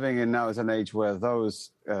what we're living in now is an age where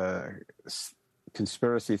those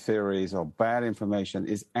conspiracy theories or bad information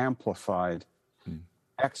is amplified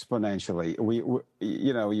exponentially.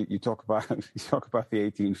 You talk about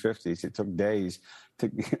the 1850s. It took days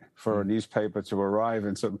for a newspaper to arrive,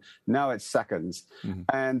 and so now it's seconds. Mm-hmm.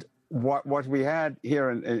 And what we had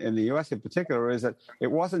here in the U.S. in particular is that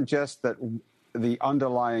it wasn't just that the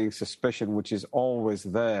underlying suspicion, which is always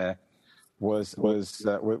there, was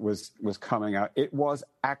coming out. It was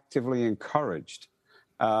actively encouraged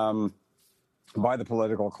by the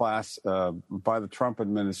political class, by the Trump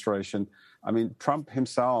administration. I mean, Trump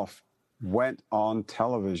himself went on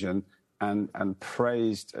television and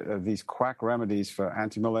praised these quack remedies for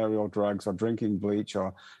anti-malarial drugs or drinking bleach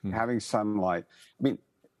or having sunlight. I mean,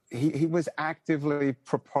 he was actively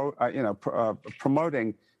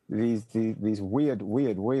promoting these weird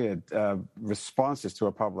responses to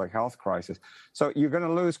a public health crisis. So you're going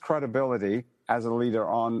to lose credibility as a leader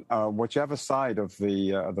on whichever side of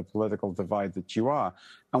the political divide that you are.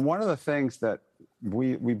 And one of the things that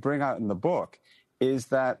we bring out in the book is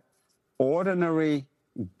that ordinary,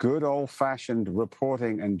 good old-fashioned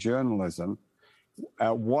reporting and journalism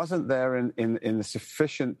wasn't there in the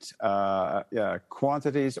sufficient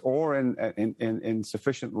quantities or in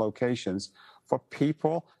sufficient locations for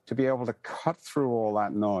people to be able to cut through all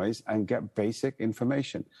that noise and get basic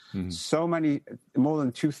information. Mm-hmm. So many, more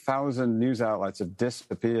than 2,000 news outlets have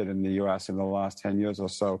disappeared in the U.S. in the last 10 years or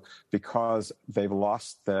so because they've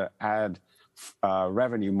lost their ad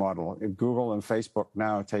revenue model. Google and Facebook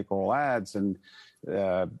now take all ads, and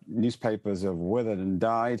newspapers have withered and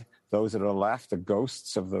died. Those that are left are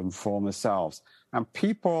ghosts of their former selves. And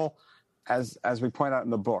people, as we point out in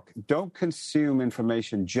the book, don't consume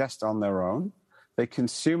information just on their own. They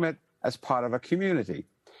consume it as part of a community.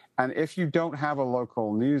 And if you don't have a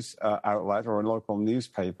local news outlet or a local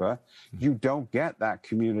newspaper, you don't get that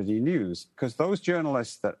community news, because those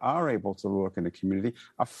journalists that are able to work in the community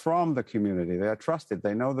are from the community. They are trusted.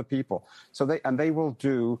 They know the people. So they will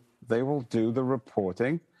do the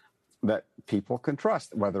reporting that people can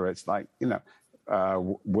trust, whether it's like,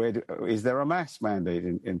 is there a mask mandate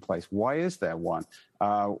in place? Why is there one?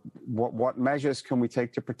 What measures can we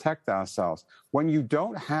take to protect ourselves? When you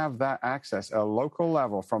don't have that access at a local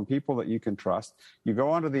level from people that you can trust, you go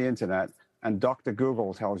onto the internet and Dr.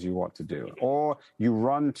 Google tells you what to do. Or you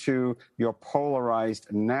run to your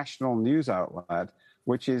polarized national news outlet,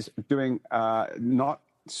 which is doing not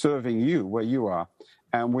serving you where you are.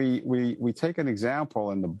 And we take an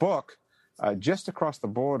example in the book just across the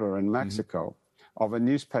border in Mexico of a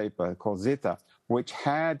newspaper called Zeta, which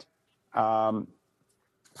had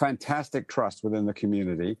fantastic trust within the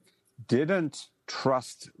community, didn't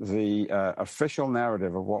trust the official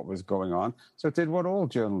narrative of what was going on, so it did what all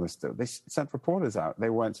journalists do. They sent reporters out. They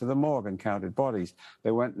went to the morgue and counted bodies.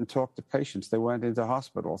 They went and talked to patients. They went into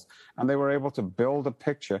hospitals. And they were able to build a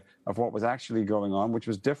picture of what was actually going on, which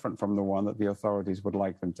was different from the one that the authorities would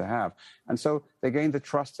like them to have. And so they gained the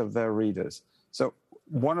trust of their readers. So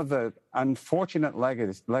one of the unfortunate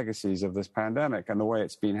legacies of this pandemic and the way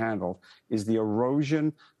it's been handled is the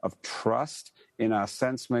erosion of trust in our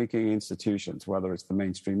sense-making institutions, whether it's the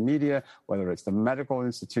mainstream media, whether it's the medical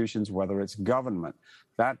institutions, whether it's government.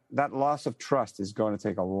 That loss of trust is going to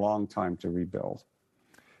take a long time to rebuild.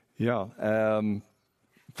 Yeah.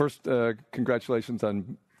 First, congratulations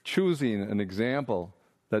on choosing an example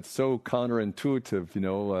that's so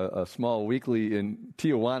counterintuitive. A small weekly in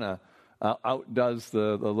Tijuana outdoes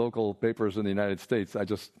the local papers in the United States.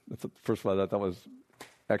 First of all, I thought that was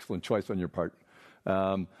excellent choice on your part.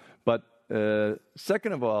 But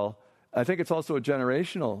second of all, I think it's also a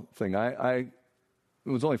generational thing. It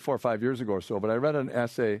was only 4 or 5 years ago or so, but I read an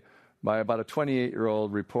essay by about a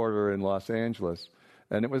 28-year-old reporter in Los Angeles,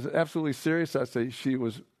 and it was an absolutely serious essay. She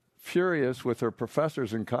was furious with her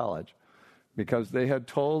professors in college because they had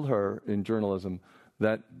told her in journalism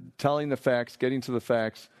that telling the facts, getting to the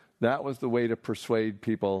facts, that was the way to persuade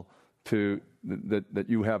people that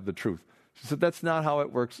you have the truth. She said, that's not how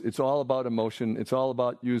it works. It's all about emotion. It's all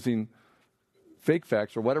about using fake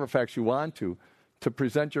facts or whatever facts you want to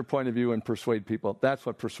present your point of view and persuade people. That's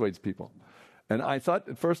what persuades people. And I thought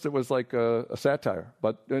at first it was like a satire,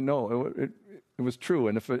 but no, it was true.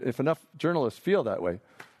 And if enough journalists feel that way,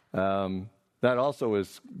 that also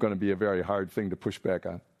is going to be a very hard thing to push back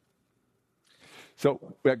on. So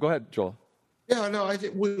go ahead, Joel. Yeah, no, I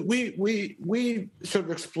think we sort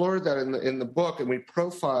of explored that in the book, and we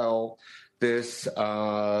profile this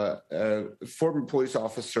former police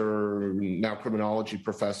officer, now criminology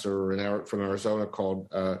professor from Arizona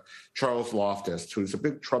called Charles Loftus, who's a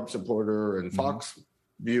big Trump supporter and Fox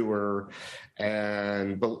viewer,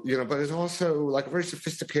 but is also like a very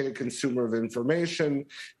sophisticated consumer of information,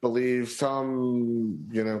 believes some,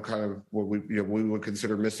 kind of what we would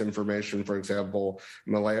consider misinformation. For example,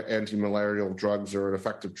 anti-malarial drugs are an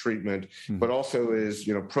effective treatment, but also is,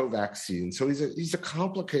 pro-vaccine. So he's a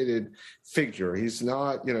complicated figure. He's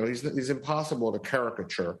not, he's impossible to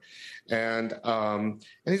caricature. And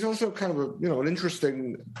he's also kind of an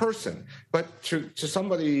interesting person. But to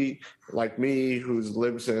somebody like me who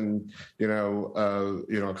lives in a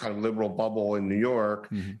kind of liberal bubble in New York,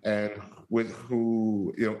 and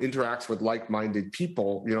who interacts with like-minded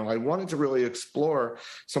people, I wanted to really explore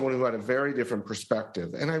someone who had a very different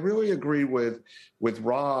perspective. And I really agree with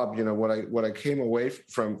Rob. What I came away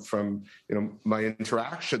from my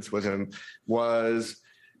interactions with him was,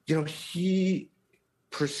 he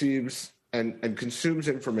perceives and consumes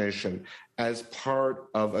information as part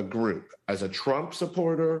of a group, as a Trump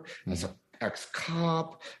supporter, as an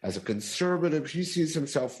ex-cop, as a conservative. He sees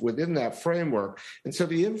himself within that framework. And so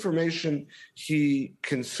the information he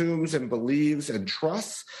consumes and believes and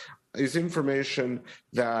trusts is information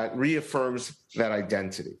that reaffirms that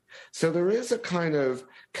identity. So there is a kind of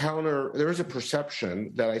there is a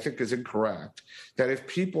perception that I think is incorrect, that if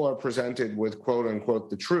people are presented with quote unquote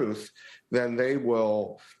the truth, then they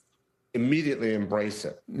will immediately embrace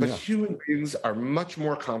it. But human beings are much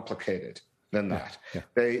more complicated than that.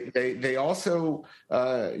 They also,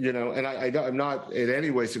 and I'm not in any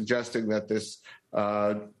way suggesting that this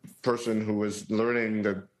person who was learning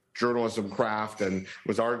the journalism craft and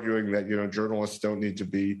was arguing that journalists don't need to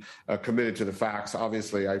be committed to the facts.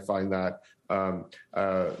 Obviously, I find that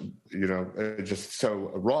just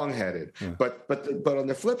so wrongheaded. But on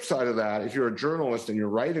the flip side of that, if you're a journalist and you're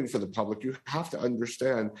writing for the public, you have to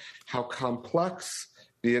understand how complex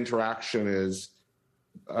the interaction is,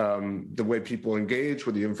 the way people engage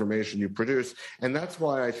with the information you produce. And that's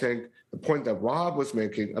why I think the point that Rob was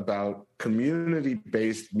making about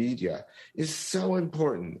community-based media is so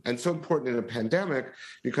important, and so important in a pandemic,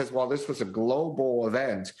 because while this was a global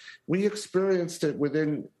event, we experienced it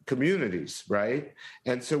within communities, right?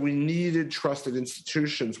 And so we needed trusted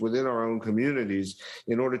institutions within our own communities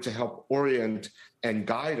in order to help orient and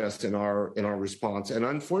guide us in our response. And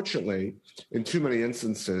unfortunately, in too many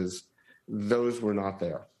instances, those were not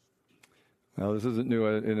there. Now, this isn't new.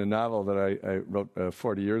 In a novel that I wrote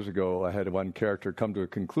 40 years ago, I had one character come to a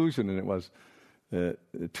conclusion, and it was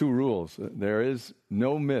two rules. There is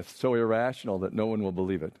no myth so irrational that no one will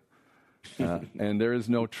believe it. And there is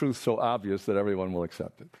no truth so obvious that everyone will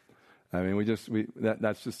accept it. I mean,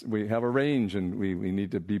 we have a range, and we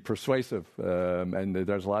need to be persuasive, and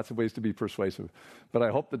there's lots of ways to be persuasive. But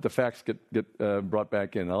I hope that the facts get brought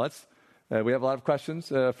back in. Now, we have a lot of questions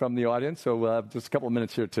from the audience, so we'll have just a couple of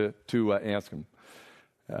minutes here to ask them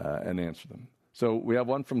and answer them. So we have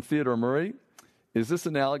one from Theodore Murray. Is this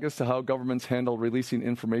analogous to how governments handle releasing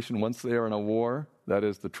information once they are in a war? That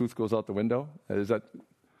is, the truth goes out the window? Do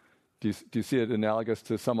you see it analogous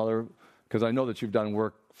to some other? Because I know that you've done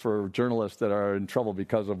work for journalists that are in trouble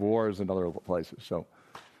because of wars in other places. So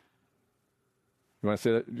you want to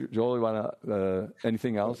say that, Joel? You want to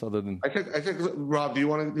anything else other than? I think Rob, do you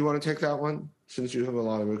want to take that one, since you have a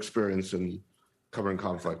lot of experience in covering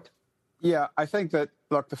conflict? Yeah, I think that,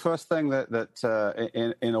 look, the first thing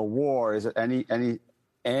that in a war is that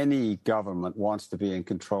any government wants to be in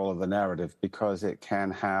control of the narrative, because it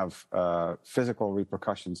can have physical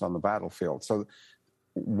repercussions on the battlefield. So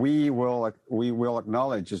we will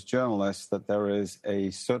acknowledge as journalists that there is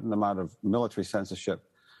a certain amount of military censorship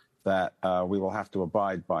that we will have to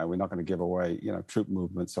abide by. We're not going to give away, troop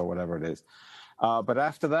movements or whatever it is. But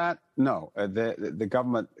after that, no, the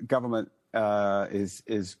government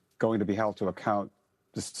is going to be held to account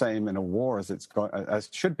the same in a war as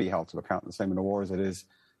should be held to account the same in a war as it is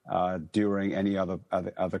during any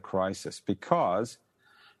other crisis. Because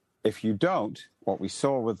if you don't, what we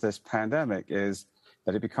saw with this pandemic is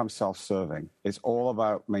that it becomes self-serving. It's all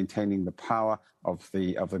about maintaining the power of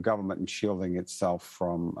the government and shielding itself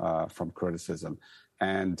from criticism.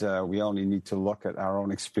 And we only need to look at our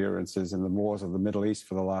own experiences in the wars of the Middle East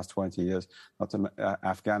for the last 20 years, not to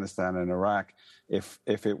Afghanistan and Iraq. If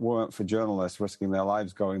it weren't for journalists risking their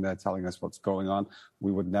lives going there, telling us what's going on,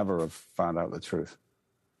 we would never have found out the truth.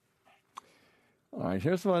 All right,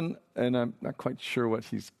 here's one, and I'm not quite sure what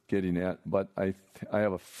he's getting at, but I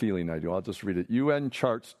have a feeling I do. I'll just read it. UN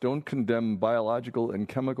charts don't condemn biological and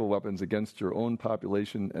chemical weapons against your own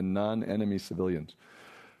population and non-enemy civilians.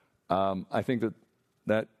 I think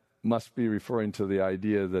that must be referring to the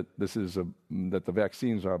idea that that the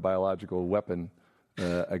vaccines are a biological weapon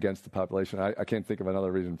against the population. I can't think of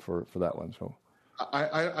another reason for that one. So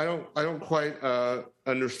I don't quite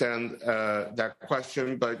understand that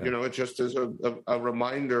question, but it just is a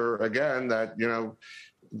reminder again that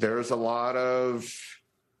there's a lot of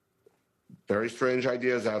very strange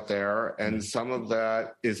ideas out there, and some of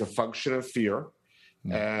that is a function of fear.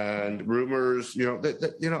 And rumors,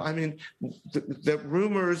 the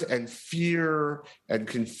rumors and fear and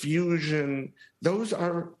confusion, those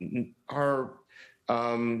are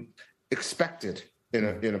expected in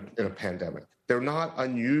a pandemic. They're not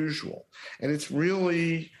unusual, and it's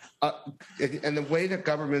really and the way that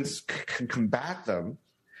governments can combat them.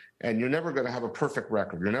 And you're never going to have a perfect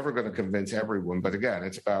record. You're never going to convince everyone. But again,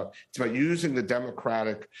 it's about using the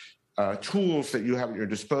democratic tools that you have at your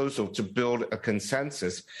disposal to build a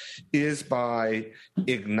consensus, is by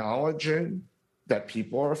acknowledging that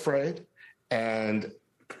people are afraid and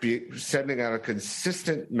sending out a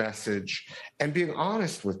consistent message and being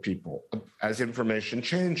honest with people as information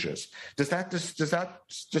changes. Does that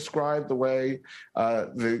describe the way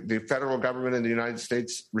the federal government in the United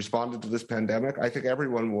States responded to this pandemic? I think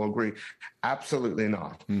everyone will agree, absolutely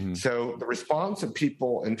not. Mm-hmm. So the response of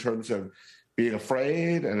people in terms of being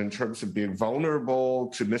afraid and in terms of being vulnerable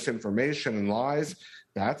to misinformation and lies,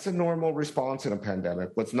 that's a normal response in a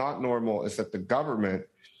pandemic. What's not normal is that the government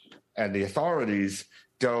and the authorities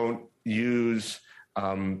don't use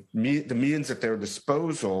the means at their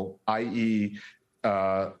disposal, i.e.,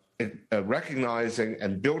 recognizing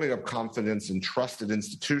and building up confidence in trusted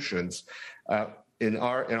institutions. In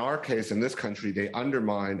our case, in this country, they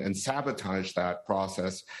undermined and sabotaged that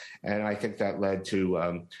process, and I think that led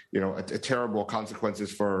to terrible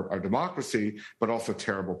consequences for our democracy, but also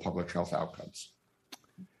terrible public health outcomes.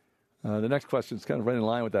 The next question is kind of right in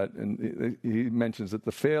line with that, and he mentions that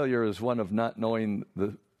the failure is one of not knowing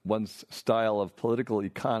one's style of political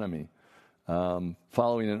economy,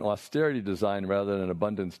 following an austerity design rather than an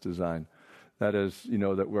abundance design. That is,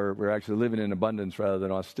 that we're actually living in abundance rather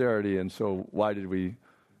than austerity, and so why did we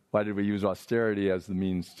use austerity as the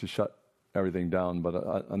means to shut everything down? But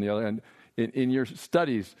on the other hand, in your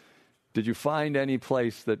studies, did you find any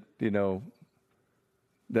place that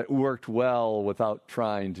that worked well without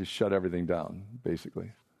trying to shut everything down,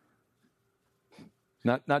 basically?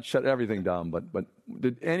 Not shut everything down, but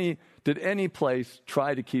did any place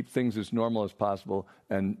try to keep things as normal as possible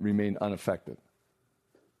and remain unaffected?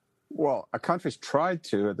 Well, countries tried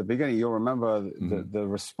to at the beginning. You'll remember the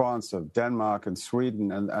response of Denmark and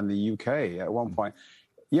Sweden and the UK at one point.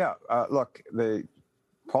 Yeah, look, the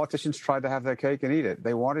politicians tried to have their cake and eat it.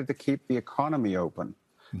 They wanted to keep the economy open.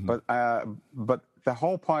 Mm-hmm. But the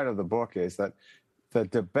whole point of the book is that the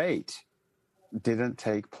debate didn't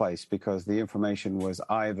take place because the information was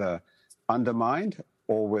either undermined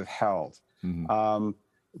or withheld. Mm-hmm.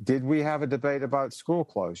 Did we have a debate about school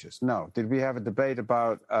closures? No. Did we have a debate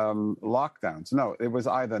about lockdowns? No. It was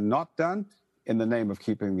either not done in the name of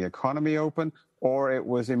keeping the economy open, or it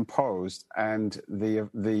was imposed and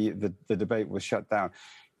the debate was shut down.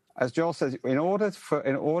 As Joel says, in order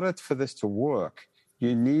for this to work,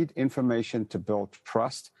 you need information to build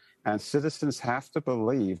trust, and citizens have to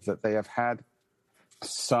believe that they have had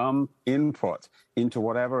some input into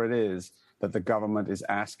whatever it is that the government is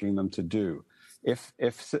asking them to do.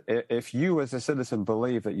 If you as a citizen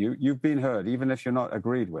believe that you've been heard, even if you're not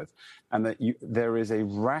agreed with, and that there is a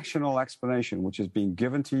rational explanation which is being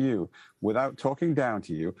given to you without talking down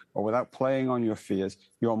to you or without playing on your fears,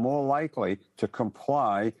 you're more likely to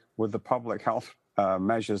comply with the public health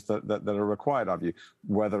measures that are required of you,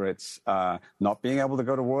 whether it's not being able to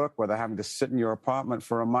go to work, whether having to sit in your apartment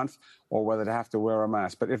for a month, or whether to have to wear a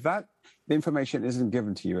mask. But if that information isn't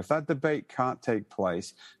given to you, if that debate can't take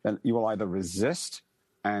place, then you will either resist,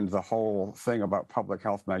 and the whole thing about public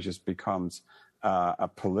health measures becomes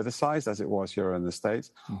politicized, as it was here in the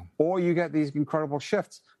States, or you get these incredible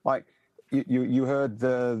shifts. Like you heard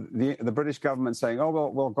the British government saying, "Oh,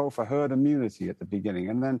 well, we'll go for herd immunity" at the beginning,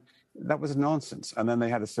 and then that was nonsense. And then they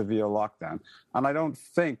had a severe lockdown. And I don't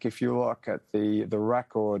think, if you look at the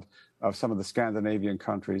record of some of the Scandinavian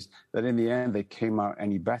countries, that in the end they came out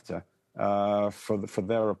any better for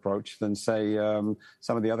their approach than, say,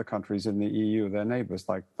 some of the other countries in the EU, their neighbors,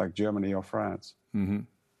 like Germany or France. Mm-hmm.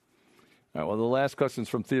 All right, well, the last question is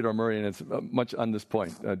from Theodore Murray, and it's much on this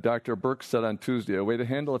point. Dr. Birx said on Tuesday, a way to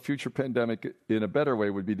handle a future pandemic in a better way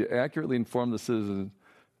would be to accurately inform the citizens,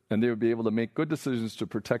 and they would be able to make good decisions to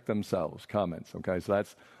protect themselves. Comments. Okay, so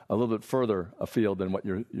that's a little bit further afield than what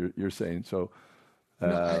you're saying. So,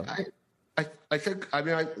 I I think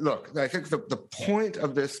the point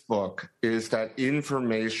of this book is that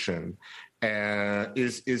information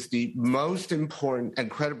is the most important, and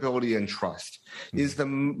credibility and trust is the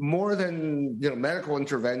more than medical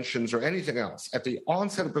interventions or anything else. At the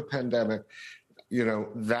onset of a pandemic,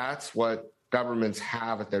 that's what governments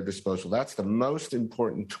have at their disposal. That's the most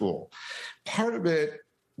important tool. Part of it,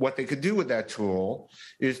 what they could do with that tool,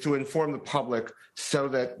 is to inform the public so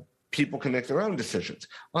that people can make their own decisions.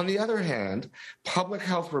 On the other hand, public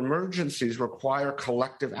health emergencies require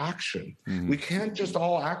collective action. Mm-hmm. We can't just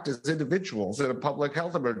all act as individuals in a public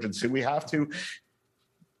health emergency. We have to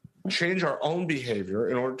change our own behavior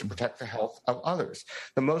in order to protect the health of others.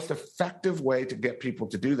 The most effective way to get people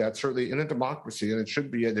to do that, certainly in a democracy, and it should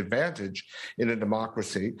be an advantage in a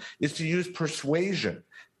democracy, is to use persuasion,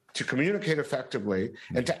 to communicate effectively,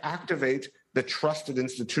 and to activate the trusted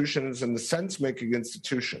institutions and the sense-making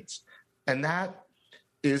institutions. And that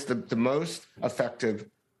is the most effective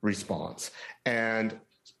response. And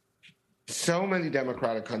so many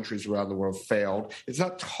democratic countries around the world failed. It's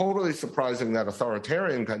not totally surprising that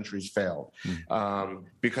authoritarian countries failed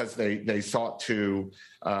because they sought to,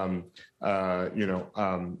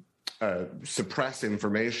 suppress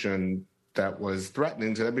information that was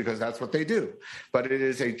threatening to them, because that's what they do. But it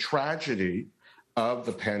is a tragedy of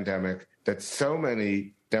the pandemic that so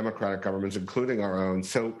many democratic governments, including our own,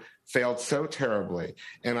 failed so terribly.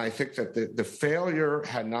 And I think that the failure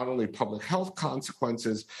had not only public health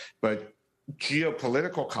consequences, but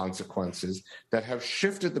geopolitical consequences that have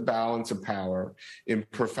shifted the balance of power in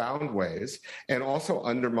profound ways, and also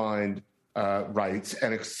undermined rights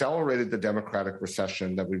and accelerated the democratic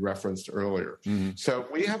recession that we referenced earlier. Mm-hmm. So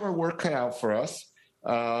we have our work cut out for us.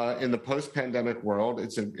 In the post-pandemic world,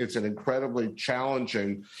 it's an incredibly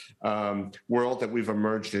challenging world that we've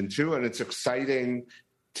emerged into, and it's exciting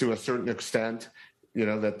to a certain extent.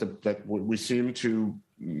 That we seem to,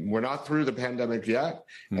 we're not through the pandemic yet,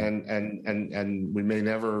 and we may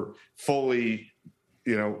never fully,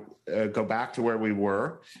 go back to where we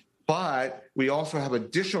were. But we also have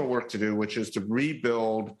additional work to do, which is to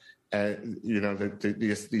rebuild,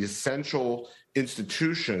 the essential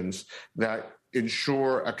institutions that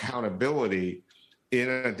ensure accountability in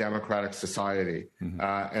a democratic society.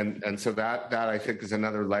 Mm-hmm. And so that I think is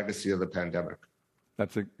another legacy of the pandemic.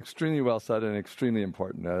 That's extremely well said and extremely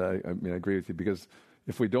important. I agree with you, because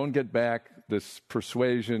if we don't get back this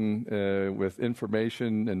persuasion with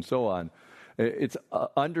information and so on, it's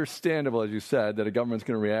understandable, as you said, that a government's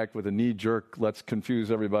going to react with a knee-jerk, let's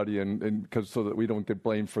confuse everybody and so that we don't get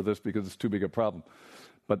blamed for this because it's too big a problem.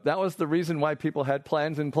 But that was the reason why people had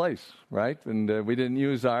plans in place, right? And we didn't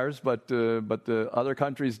use ours, but the other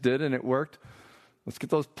countries did, and it worked. Let's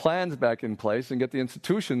get those plans back in place and get the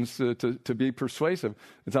institutions to be persuasive.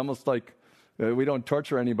 It's almost like we don't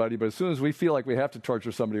torture anybody, but as soon as we feel like we have to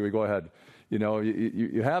torture somebody, we go ahead.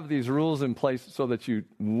 You have these rules in place so that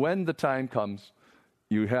when the time comes,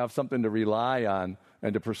 you have something to rely on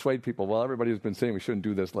and to persuade people. Well, everybody has been saying we shouldn't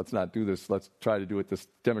do this. Let's not do this. Let's try to do it this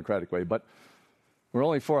democratic way. But we're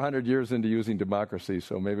only 400 years into using democracy,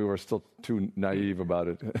 so maybe we're still too naive about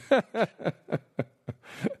it.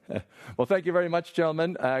 Well, thank you very much,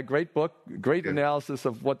 gentlemen. Great book, great analysis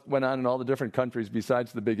of what went on in all the different countries,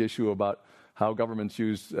 besides the big issue about how governments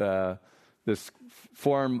use this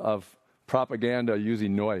form of propaganda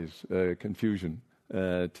using noise, confusion,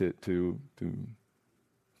 to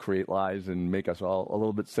create lies and make us all a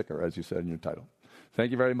little bit sicker, as you said in your title.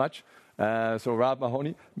 Thank you very much. So Rob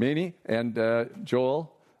Maney, and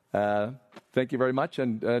Joel, thank you very much.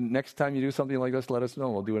 And next time you do something like this, let us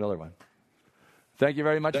know. We'll do another one. Thank you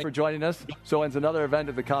very much for joining us. So ends another event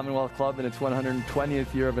at the Commonwealth Club in its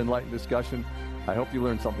 120th year of enlightened discussion. I hope you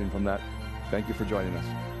learned something from that. Thank you for joining us.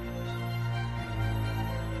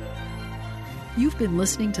 You've been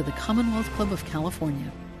listening to the Commonwealth Club of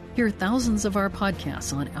California. Hear thousands of our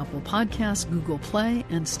podcasts on Apple Podcasts, Google Play,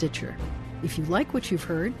 and Stitcher. If you like what you've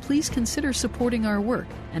heard, please consider supporting our work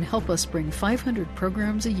and help us bring 500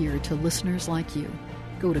 programs a year to listeners like you.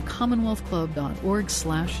 Go to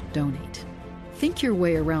commonwealthclub.org/donate. Think your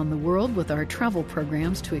way around the world with our travel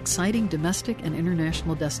programs to exciting domestic and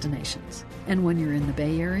international destinations. And when you're in the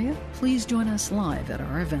Bay Area, please join us live at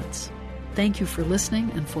our events. Thank you for listening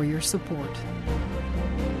and for your support.